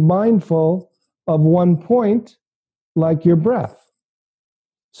could be mindful of one point like your breath.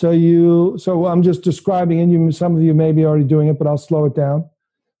 So I'm just describing, and some of you may be already doing it, but I'll slow it down.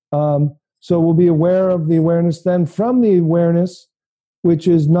 So we'll be aware of the awareness. Then from the awareness, which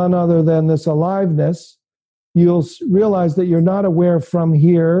is none other than this aliveness, you'll realize that you're not aware from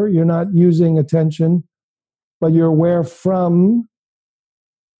here. You're not using attention, but you're aware from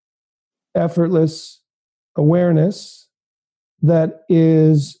effortless awareness that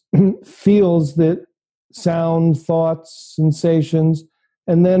is feels that sound, thoughts, sensations,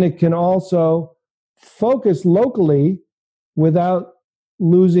 and then it can also focus locally without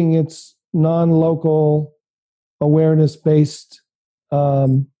losing its non-local awareness-based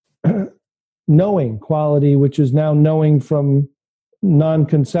knowing quality, which is now knowing from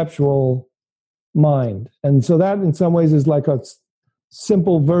non-conceptual mind. And so that in some ways is like a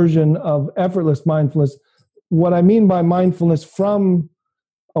simple version of effortless mindfulness. What I mean by mindfulness from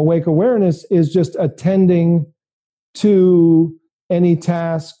awake awareness is just attending to any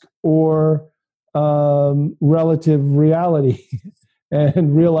task or relative reality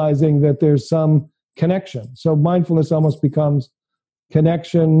and realizing that there's some connection. So mindfulness almost becomes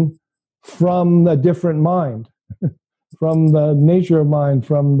connection from a different mind, from the nature of mind,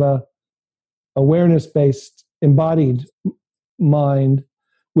 from the awareness-based embodied mind,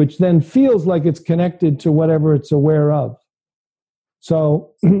 which then feels like it's connected to whatever it's aware of.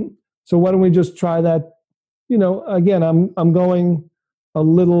 So why don't we just try that? You know, again, I'm going a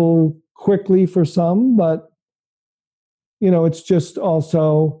little quickly for some, but you know, it's just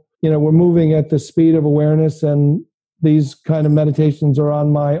also, you know, we're moving at the speed of awareness, and these kind of meditations are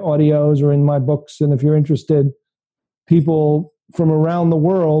on my audios or in my books. And if you're interested, people from around the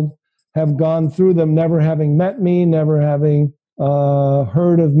world have gone through them, never having met me, never having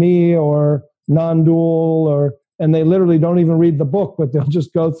heard of me or non-dual, and they literally don't even read the book, but they'll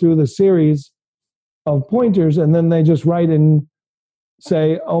just go through the series of pointers, and then they just write and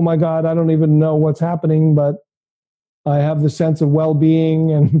say, oh my God, I don't even know what's happening, but I have the sense of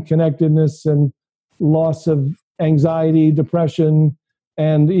well-being and connectedness and loss of anxiety, depression,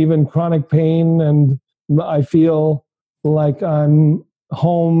 and even chronic pain. And I feel like I'm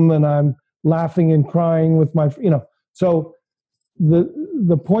home and I'm laughing and crying with my, you know. So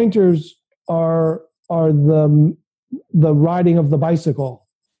the pointers are the riding of the bicycle.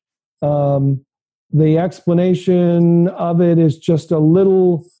 The explanation of it is just a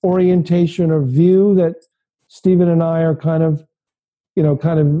little orientation or view that Stephen and I are kind of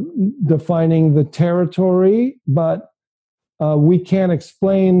defining the territory, but we can't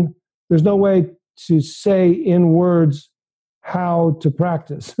explain. There's no way to say in words how to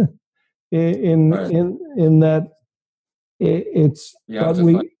practice. in that it's. You have to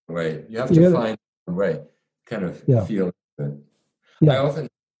find a way. You have to find a way. Kind of feel it. Yeah. I often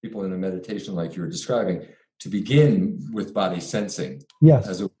people in a meditation like you were describing to begin with body sensing. Yes.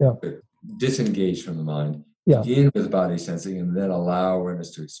 As a disengage from the mind. Yeah. Begin with body sensing and then allow awareness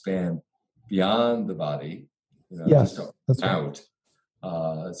to expand beyond the body. You know, yes, just that's out.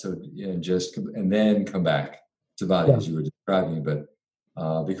 Right. And then come back to body as you were describing. But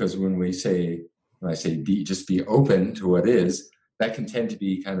because when I say just be open to what is, that can tend to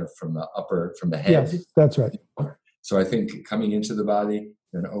be kind of from the head. Yes, that's right. So I think coming into the body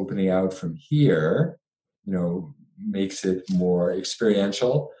and opening out from here, you know, makes it more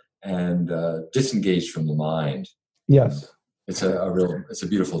experiential and disengaged from the mind. Yes, it's a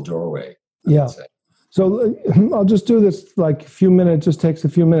beautiful doorway. Yeah. So I'll just do this like a few minutes. Just takes a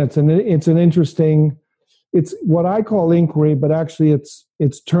few minutes, and it's an interesting. It's what I call inquiry, but actually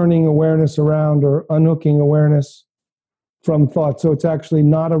it's turning awareness around or unhooking awareness from thought. So it's actually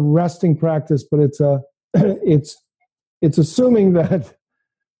not a resting practice, but it's assuming that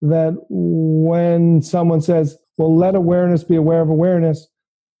when someone says, well, let awareness be aware of awareness,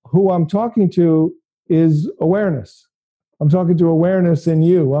 who I'm talking to is awareness. I'm talking to awareness in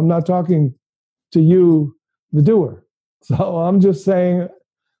you. I'm not talking to you, the doer. So I'm just saying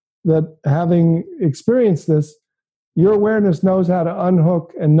that having experienced this, your awareness knows how to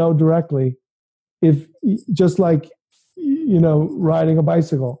unhook and know directly, if just like, you know, riding a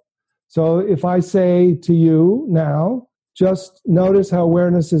bicycle. So if I say to you now, just notice how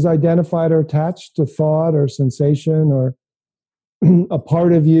awareness is identified or attached to thought or sensation or a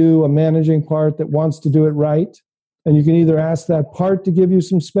part of you, a managing part that wants to do it right. And you can either ask that part to give you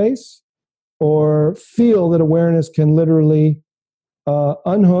some space or feel that awareness can literally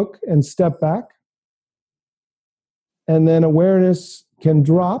unhook and step back. And then awareness can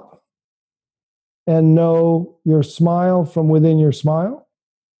drop and know your smile from within your smile.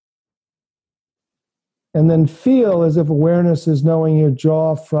 And then feel as if awareness is knowing your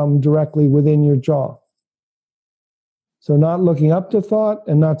jaw from directly within your jaw. So not looking up to thought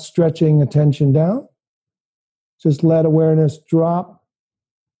and not stretching attention down. Just let awareness drop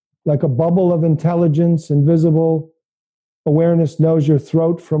like a bubble of intelligence, invisible awareness knows your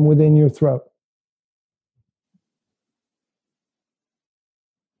throat from within your throat.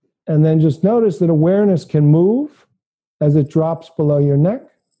 And then just notice that awareness can move as it drops below your neck.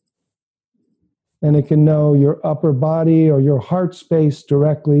 And it can know your upper body or your heart space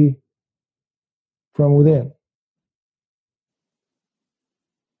directly from within.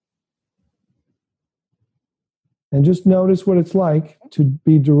 And just notice what it's like to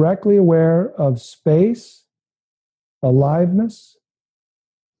be directly aware of space, aliveness,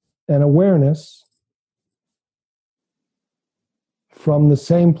 and awareness from the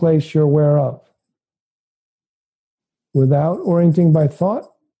same place you're aware of, without orienting by thought.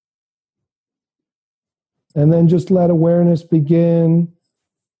 And then just let awareness begin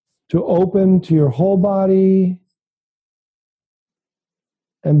to open to your whole body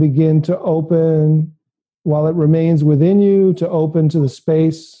and begin to open while it remains within you, to open to the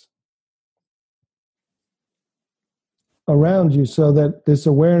space around you, so that this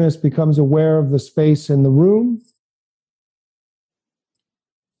awareness becomes aware of the space in the room,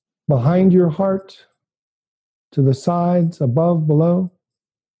 behind your heart, to the sides, above, below.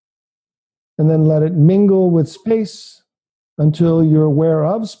 And then let it mingle with space until you're aware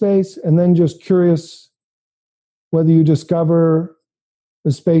of space, and then just curious whether you discover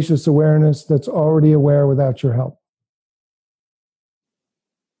the spacious awareness that's already aware without your help.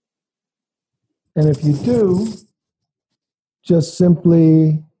 And if you do, just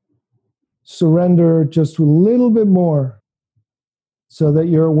simply surrender just a little bit more so that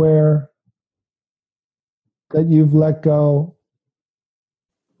you're aware that you've let go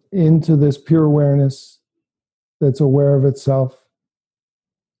into this pure awareness that's aware of itself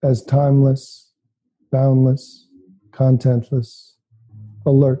as timeless, boundless, contentless,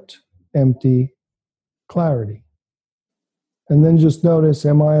 alert, empty, clarity. And then just notice,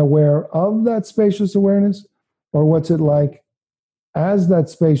 am I aware of that spacious awareness, or what's it like as that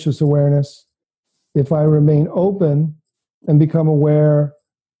spacious awareness if I remain open and become aware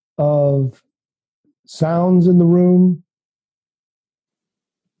of sounds in the room,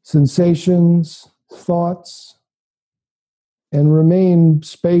 sensations, thoughts, and remain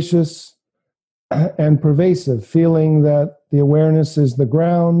spacious and pervasive, feeling that the awareness is the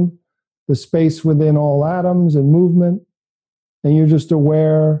ground, the space within all atoms and movement, and you're just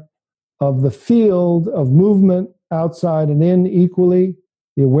aware of the field of movement outside and in equally,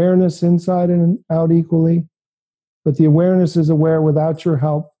 the awareness inside and out equally, but the awareness is aware without your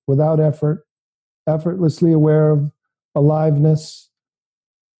help, without effort, effortlessly aware of aliveness,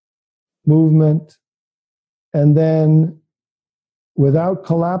 movement, and then without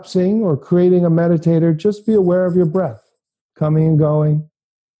collapsing or creating a meditator, just be aware of your breath coming and going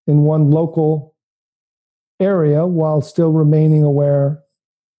in one local area while still remaining aware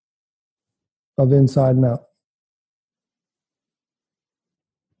of inside and out.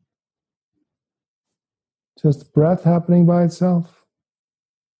 Just breath happening by itself,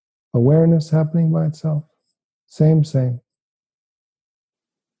 awareness happening by itself. Same.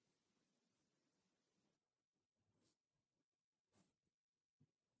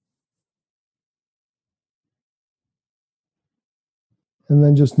 And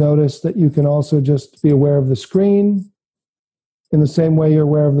then just notice that you can also just be aware of the screen in the same way you're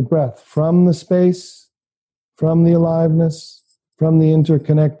aware of the breath, from the space, from the aliveness, from the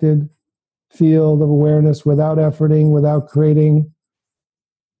interconnected field of awareness, without efforting, without creating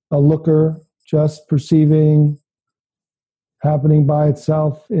a looker, just perceiving, happening by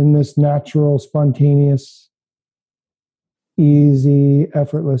itself in this natural, spontaneous, easy,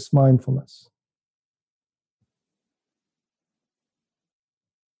 effortless mindfulness.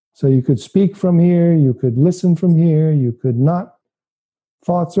 So you could speak from here, you could listen from here, you could not.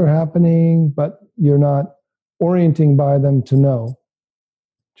 Thoughts are happening, but you're not orienting by them to know.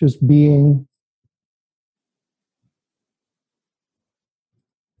 Just being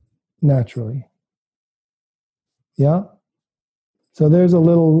naturally. Yeah? So there's a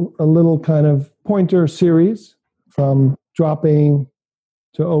little kind of pointer series from dropping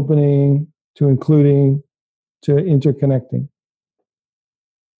to opening to including to interconnecting.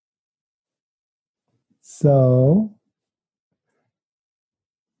 So,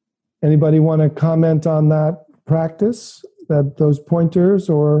 anybody want to comment on that practice, those pointers,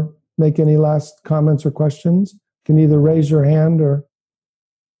 or make any last comments or questions? You can either raise your hand or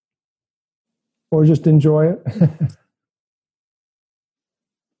just enjoy it.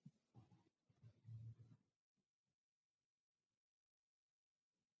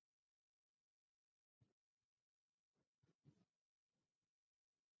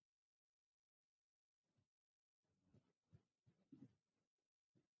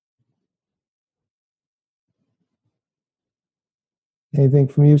 Anything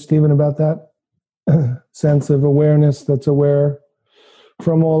from you, Stephen, about that? Sense of awareness that's aware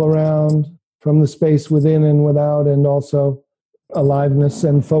from all around, from the space within and without, and also aliveness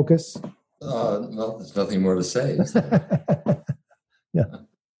and focus? Well, there's nothing more to say. Yeah.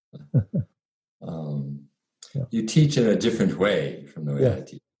 You teach in a different way from the way I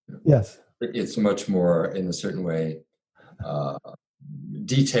teach. Yes. It's much more, in a certain way,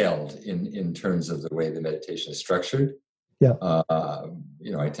 detailed in terms of the way the meditation is structured. Yeah.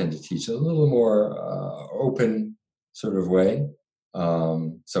 I tend to teach a little more open sort of way.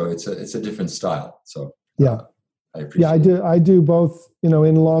 So it's a different style. So yeah. I appreciate I do both,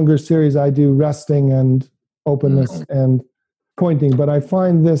 in longer series, I do resting and openness and pointing, but I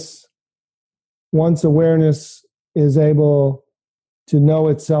find this, once awareness is able to know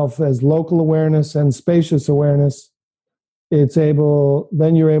itself as local awareness and spacious awareness,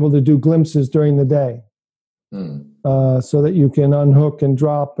 then you're able to do glimpses during the day. So that you can unhook and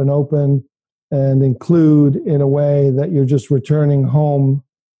drop and open and include in a way that you're just returning home.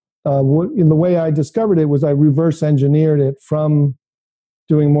 In the way I discovered it was I reverse engineered it from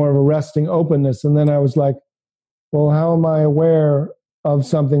doing more of a resting openness. And then I was like, well, how am I aware of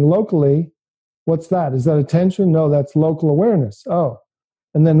something locally? What's that? Is that attention? No, that's local awareness. Oh.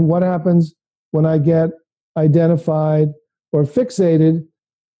 And then what happens when I get identified or fixated?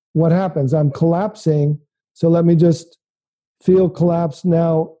 What happens? I'm collapsing. So let me just feel collapse,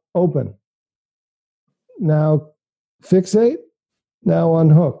 now open. Now fixate, now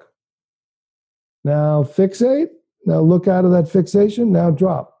unhook. Now fixate, now look out of that fixation, now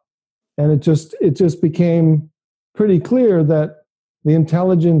drop. And it just became pretty clear that the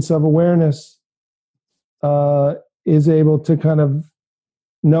intelligence of awareness is able to kind of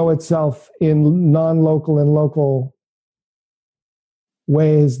know itself in non-local and local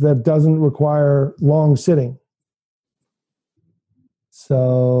ways that doesn't require long sitting.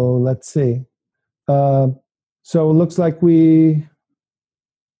 So let's see. So it looks like one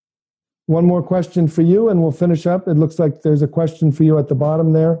more question for you and we'll finish up. It looks like there's a question for you at the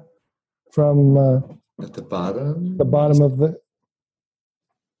bottom there from at the bottom? The bottom of the...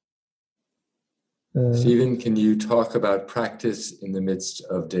 Stephen, can you talk about practice in the midst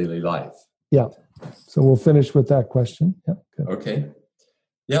of daily life? Yeah. So we'll finish with that question. Yeah. Good. Okay.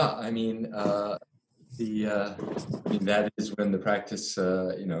 Yeah. I mean, that is when the practice,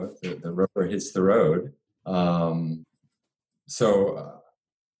 the rubber hits the road.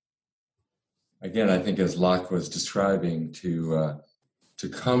 Again, I think as Locke was describing, to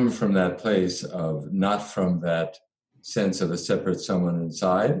come from that place of not from that sense of a separate someone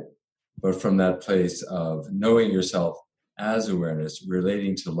inside, but from that place of knowing yourself as awareness,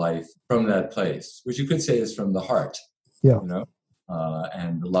 relating to life from that place, which you could say is from the heart. Yeah.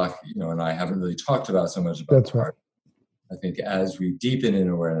 And Locke, and I haven't really talked about so much about the heart. I think as we deepen in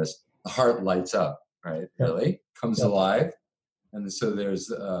awareness, the heart lights up, right? Yeah. Really comes alive. And so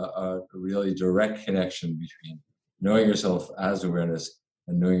there's a really direct connection between knowing yourself as awareness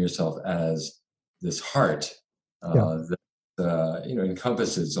and knowing yourself as this heart that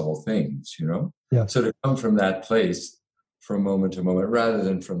encompasses all things, Yeah. So to come from that place from moment to moment, rather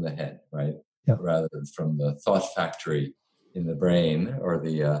than from the head, right? Yeah. Rather than from the thought factory in the brain or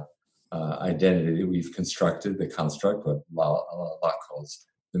the identity that we've constructed, the construct, what Locke calls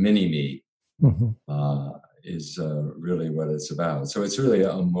the mini-me, is really what it's about. So it's really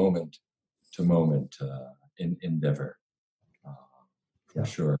a moment-to-moment endeavor, for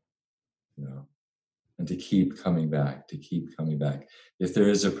sure. And to keep coming back. If there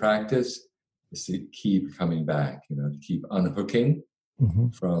is a practice, is to keep coming back. To keep unhooking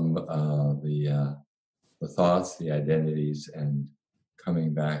from the thoughts, the identities, and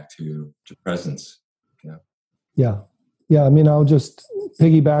coming back to presence. Yeah. I mean, I'll just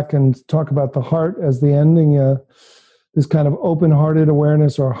piggyback and talk about the heart as the ending. This kind of open-hearted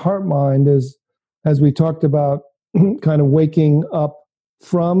awareness or heart mind is, as we talked about, kind of waking up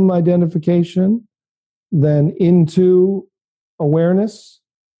from identification, then into awareness,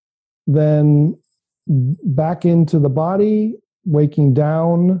 then back into the body, waking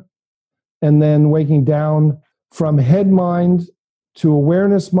down, and then waking down from head mind to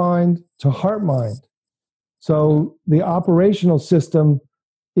awareness mind to heart mind. So the operational system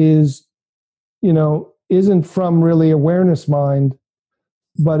is, isn't from really awareness mind,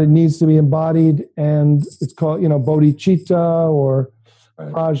 but it needs to be embodied, and it's called, bodhicitta or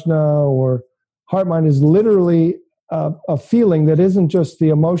prajna, or heart mind is literally a feeling that isn't just the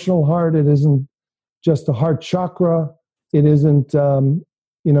emotional heart. It isn't just the heart chakra. It isn't,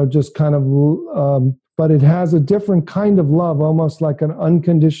 just kind of, but it has a different kind of love, almost like an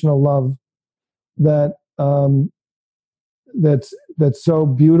unconditional love that that's so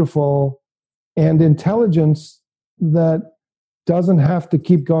beautiful, and intelligence that doesn't have to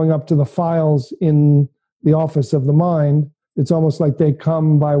keep going up to the files in the office of the mind. It's almost like they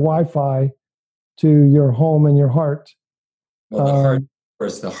come by Wi-Fi to your home and your heart. Well, the heart, of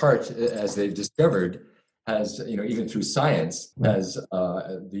course, the heart, as they've discovered, has, even through science, has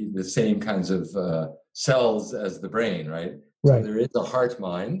the same kinds of cells as the brain, right? Right. So there is a heart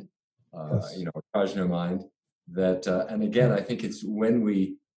mind, Yes. a prajna mind that, and again, I think it's when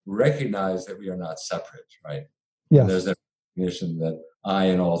we recognize that we are not separate, right? Yes. And there's a recognition that I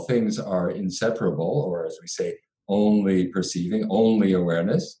and all things are inseparable, or as we say, only perceiving, only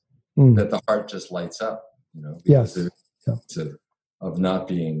awareness, that the heart just lights up, because of not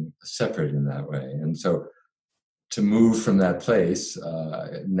being separate in that way. And so to move from that place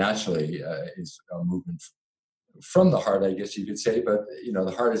naturally is a movement from the heart, I guess you could say, but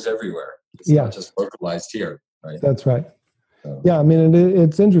the heart is everywhere. It's not just localized here, right? That's right. So. Yeah, I mean,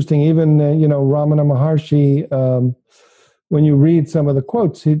 it's interesting. Even, Ramana Maharshi, when you read some of the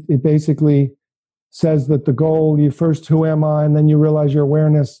quotes, it basically says that the goal, you first, who am I? And then you realize your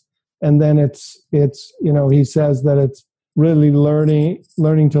awareness. And then it's he says that it's really learning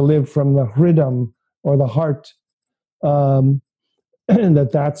to live from the hridam, or the heart, and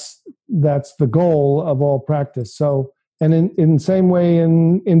that's the goal of all practice. So, and in the same way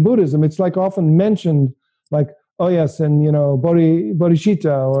in Buddhism, it's like often mentioned, like, oh yes, and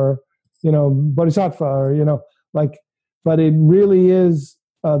bodhicitta, or bodhisattva, or but it really is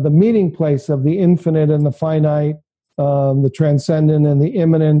the meeting place of the infinite and the finite, the transcendent and the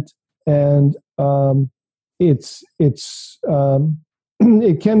immanent, and it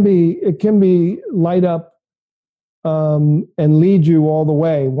can be light up and lead you all the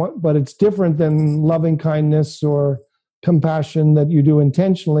way, but it's different than loving kindness or compassion that you do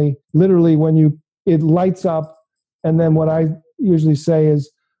intentionally. Literally, when it lights up, and then what I usually say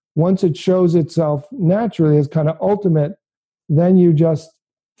is, once it shows itself naturally as kind of ultimate, then you just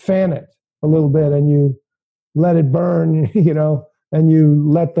fan it a little bit and you let it burn, and you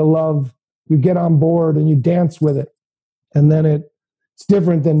let the love, you get on board and you dance with it. And then it's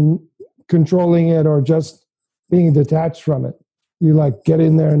different than controlling it or just being detached from it. You get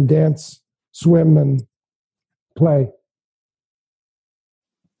in there and dance, swim, and play.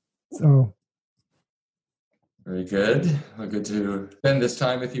 So. Very good. Well, good to spend this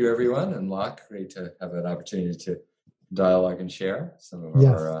time with you, everyone. And Locke, great to have that opportunity to dialogue and share some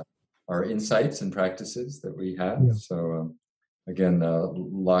of our insights and practices that we have. Yeah. So again,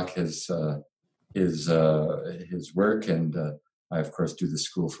 Locke has his work, and I of course do the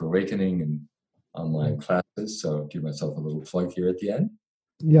School for Awakening and online classes. So give myself a little plug here at the end.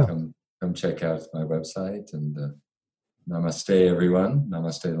 Yeah. Come check out my website, and namaste, everyone.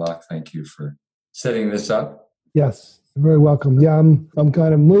 Namaste, Locke. Thank you for setting this up. Yes, you're very welcome. Yeah, I'm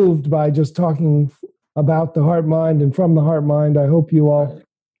kind of moved by just talking about the heart mind and from the heart mind. I hope you all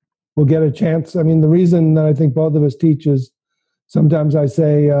will get a chance. I mean, the reason that I think both of us teach is sometimes I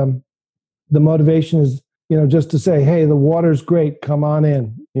say the motivation is, just to say, hey, the water's great, come on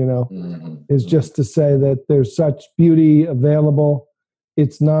in, is just to say that there's such beauty available.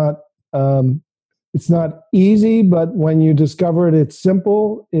 It's not easy, but when you discover it, it's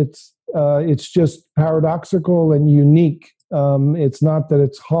simple. It's just paradoxical and unique. It's not that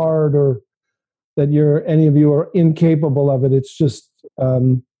it's hard or that any of you are incapable of it. It's just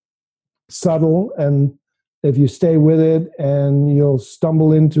subtle, and if you stay with it, and you'll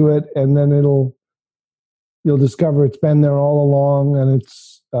stumble into it, and then you'll discover it's been there all along, and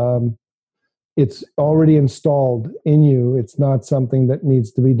it's already installed in you. It's not something that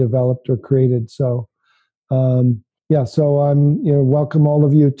needs to be developed or created. So, so I'm welcome all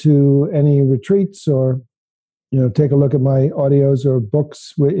of you to any retreats, or take a look at my audios or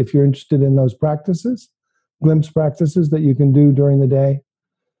books if you're interested in those practices, glimpse practices that you can do during the day.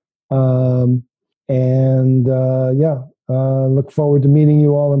 Look forward to meeting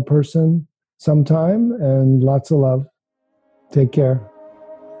you all in person sometime, and lots of love. Take care.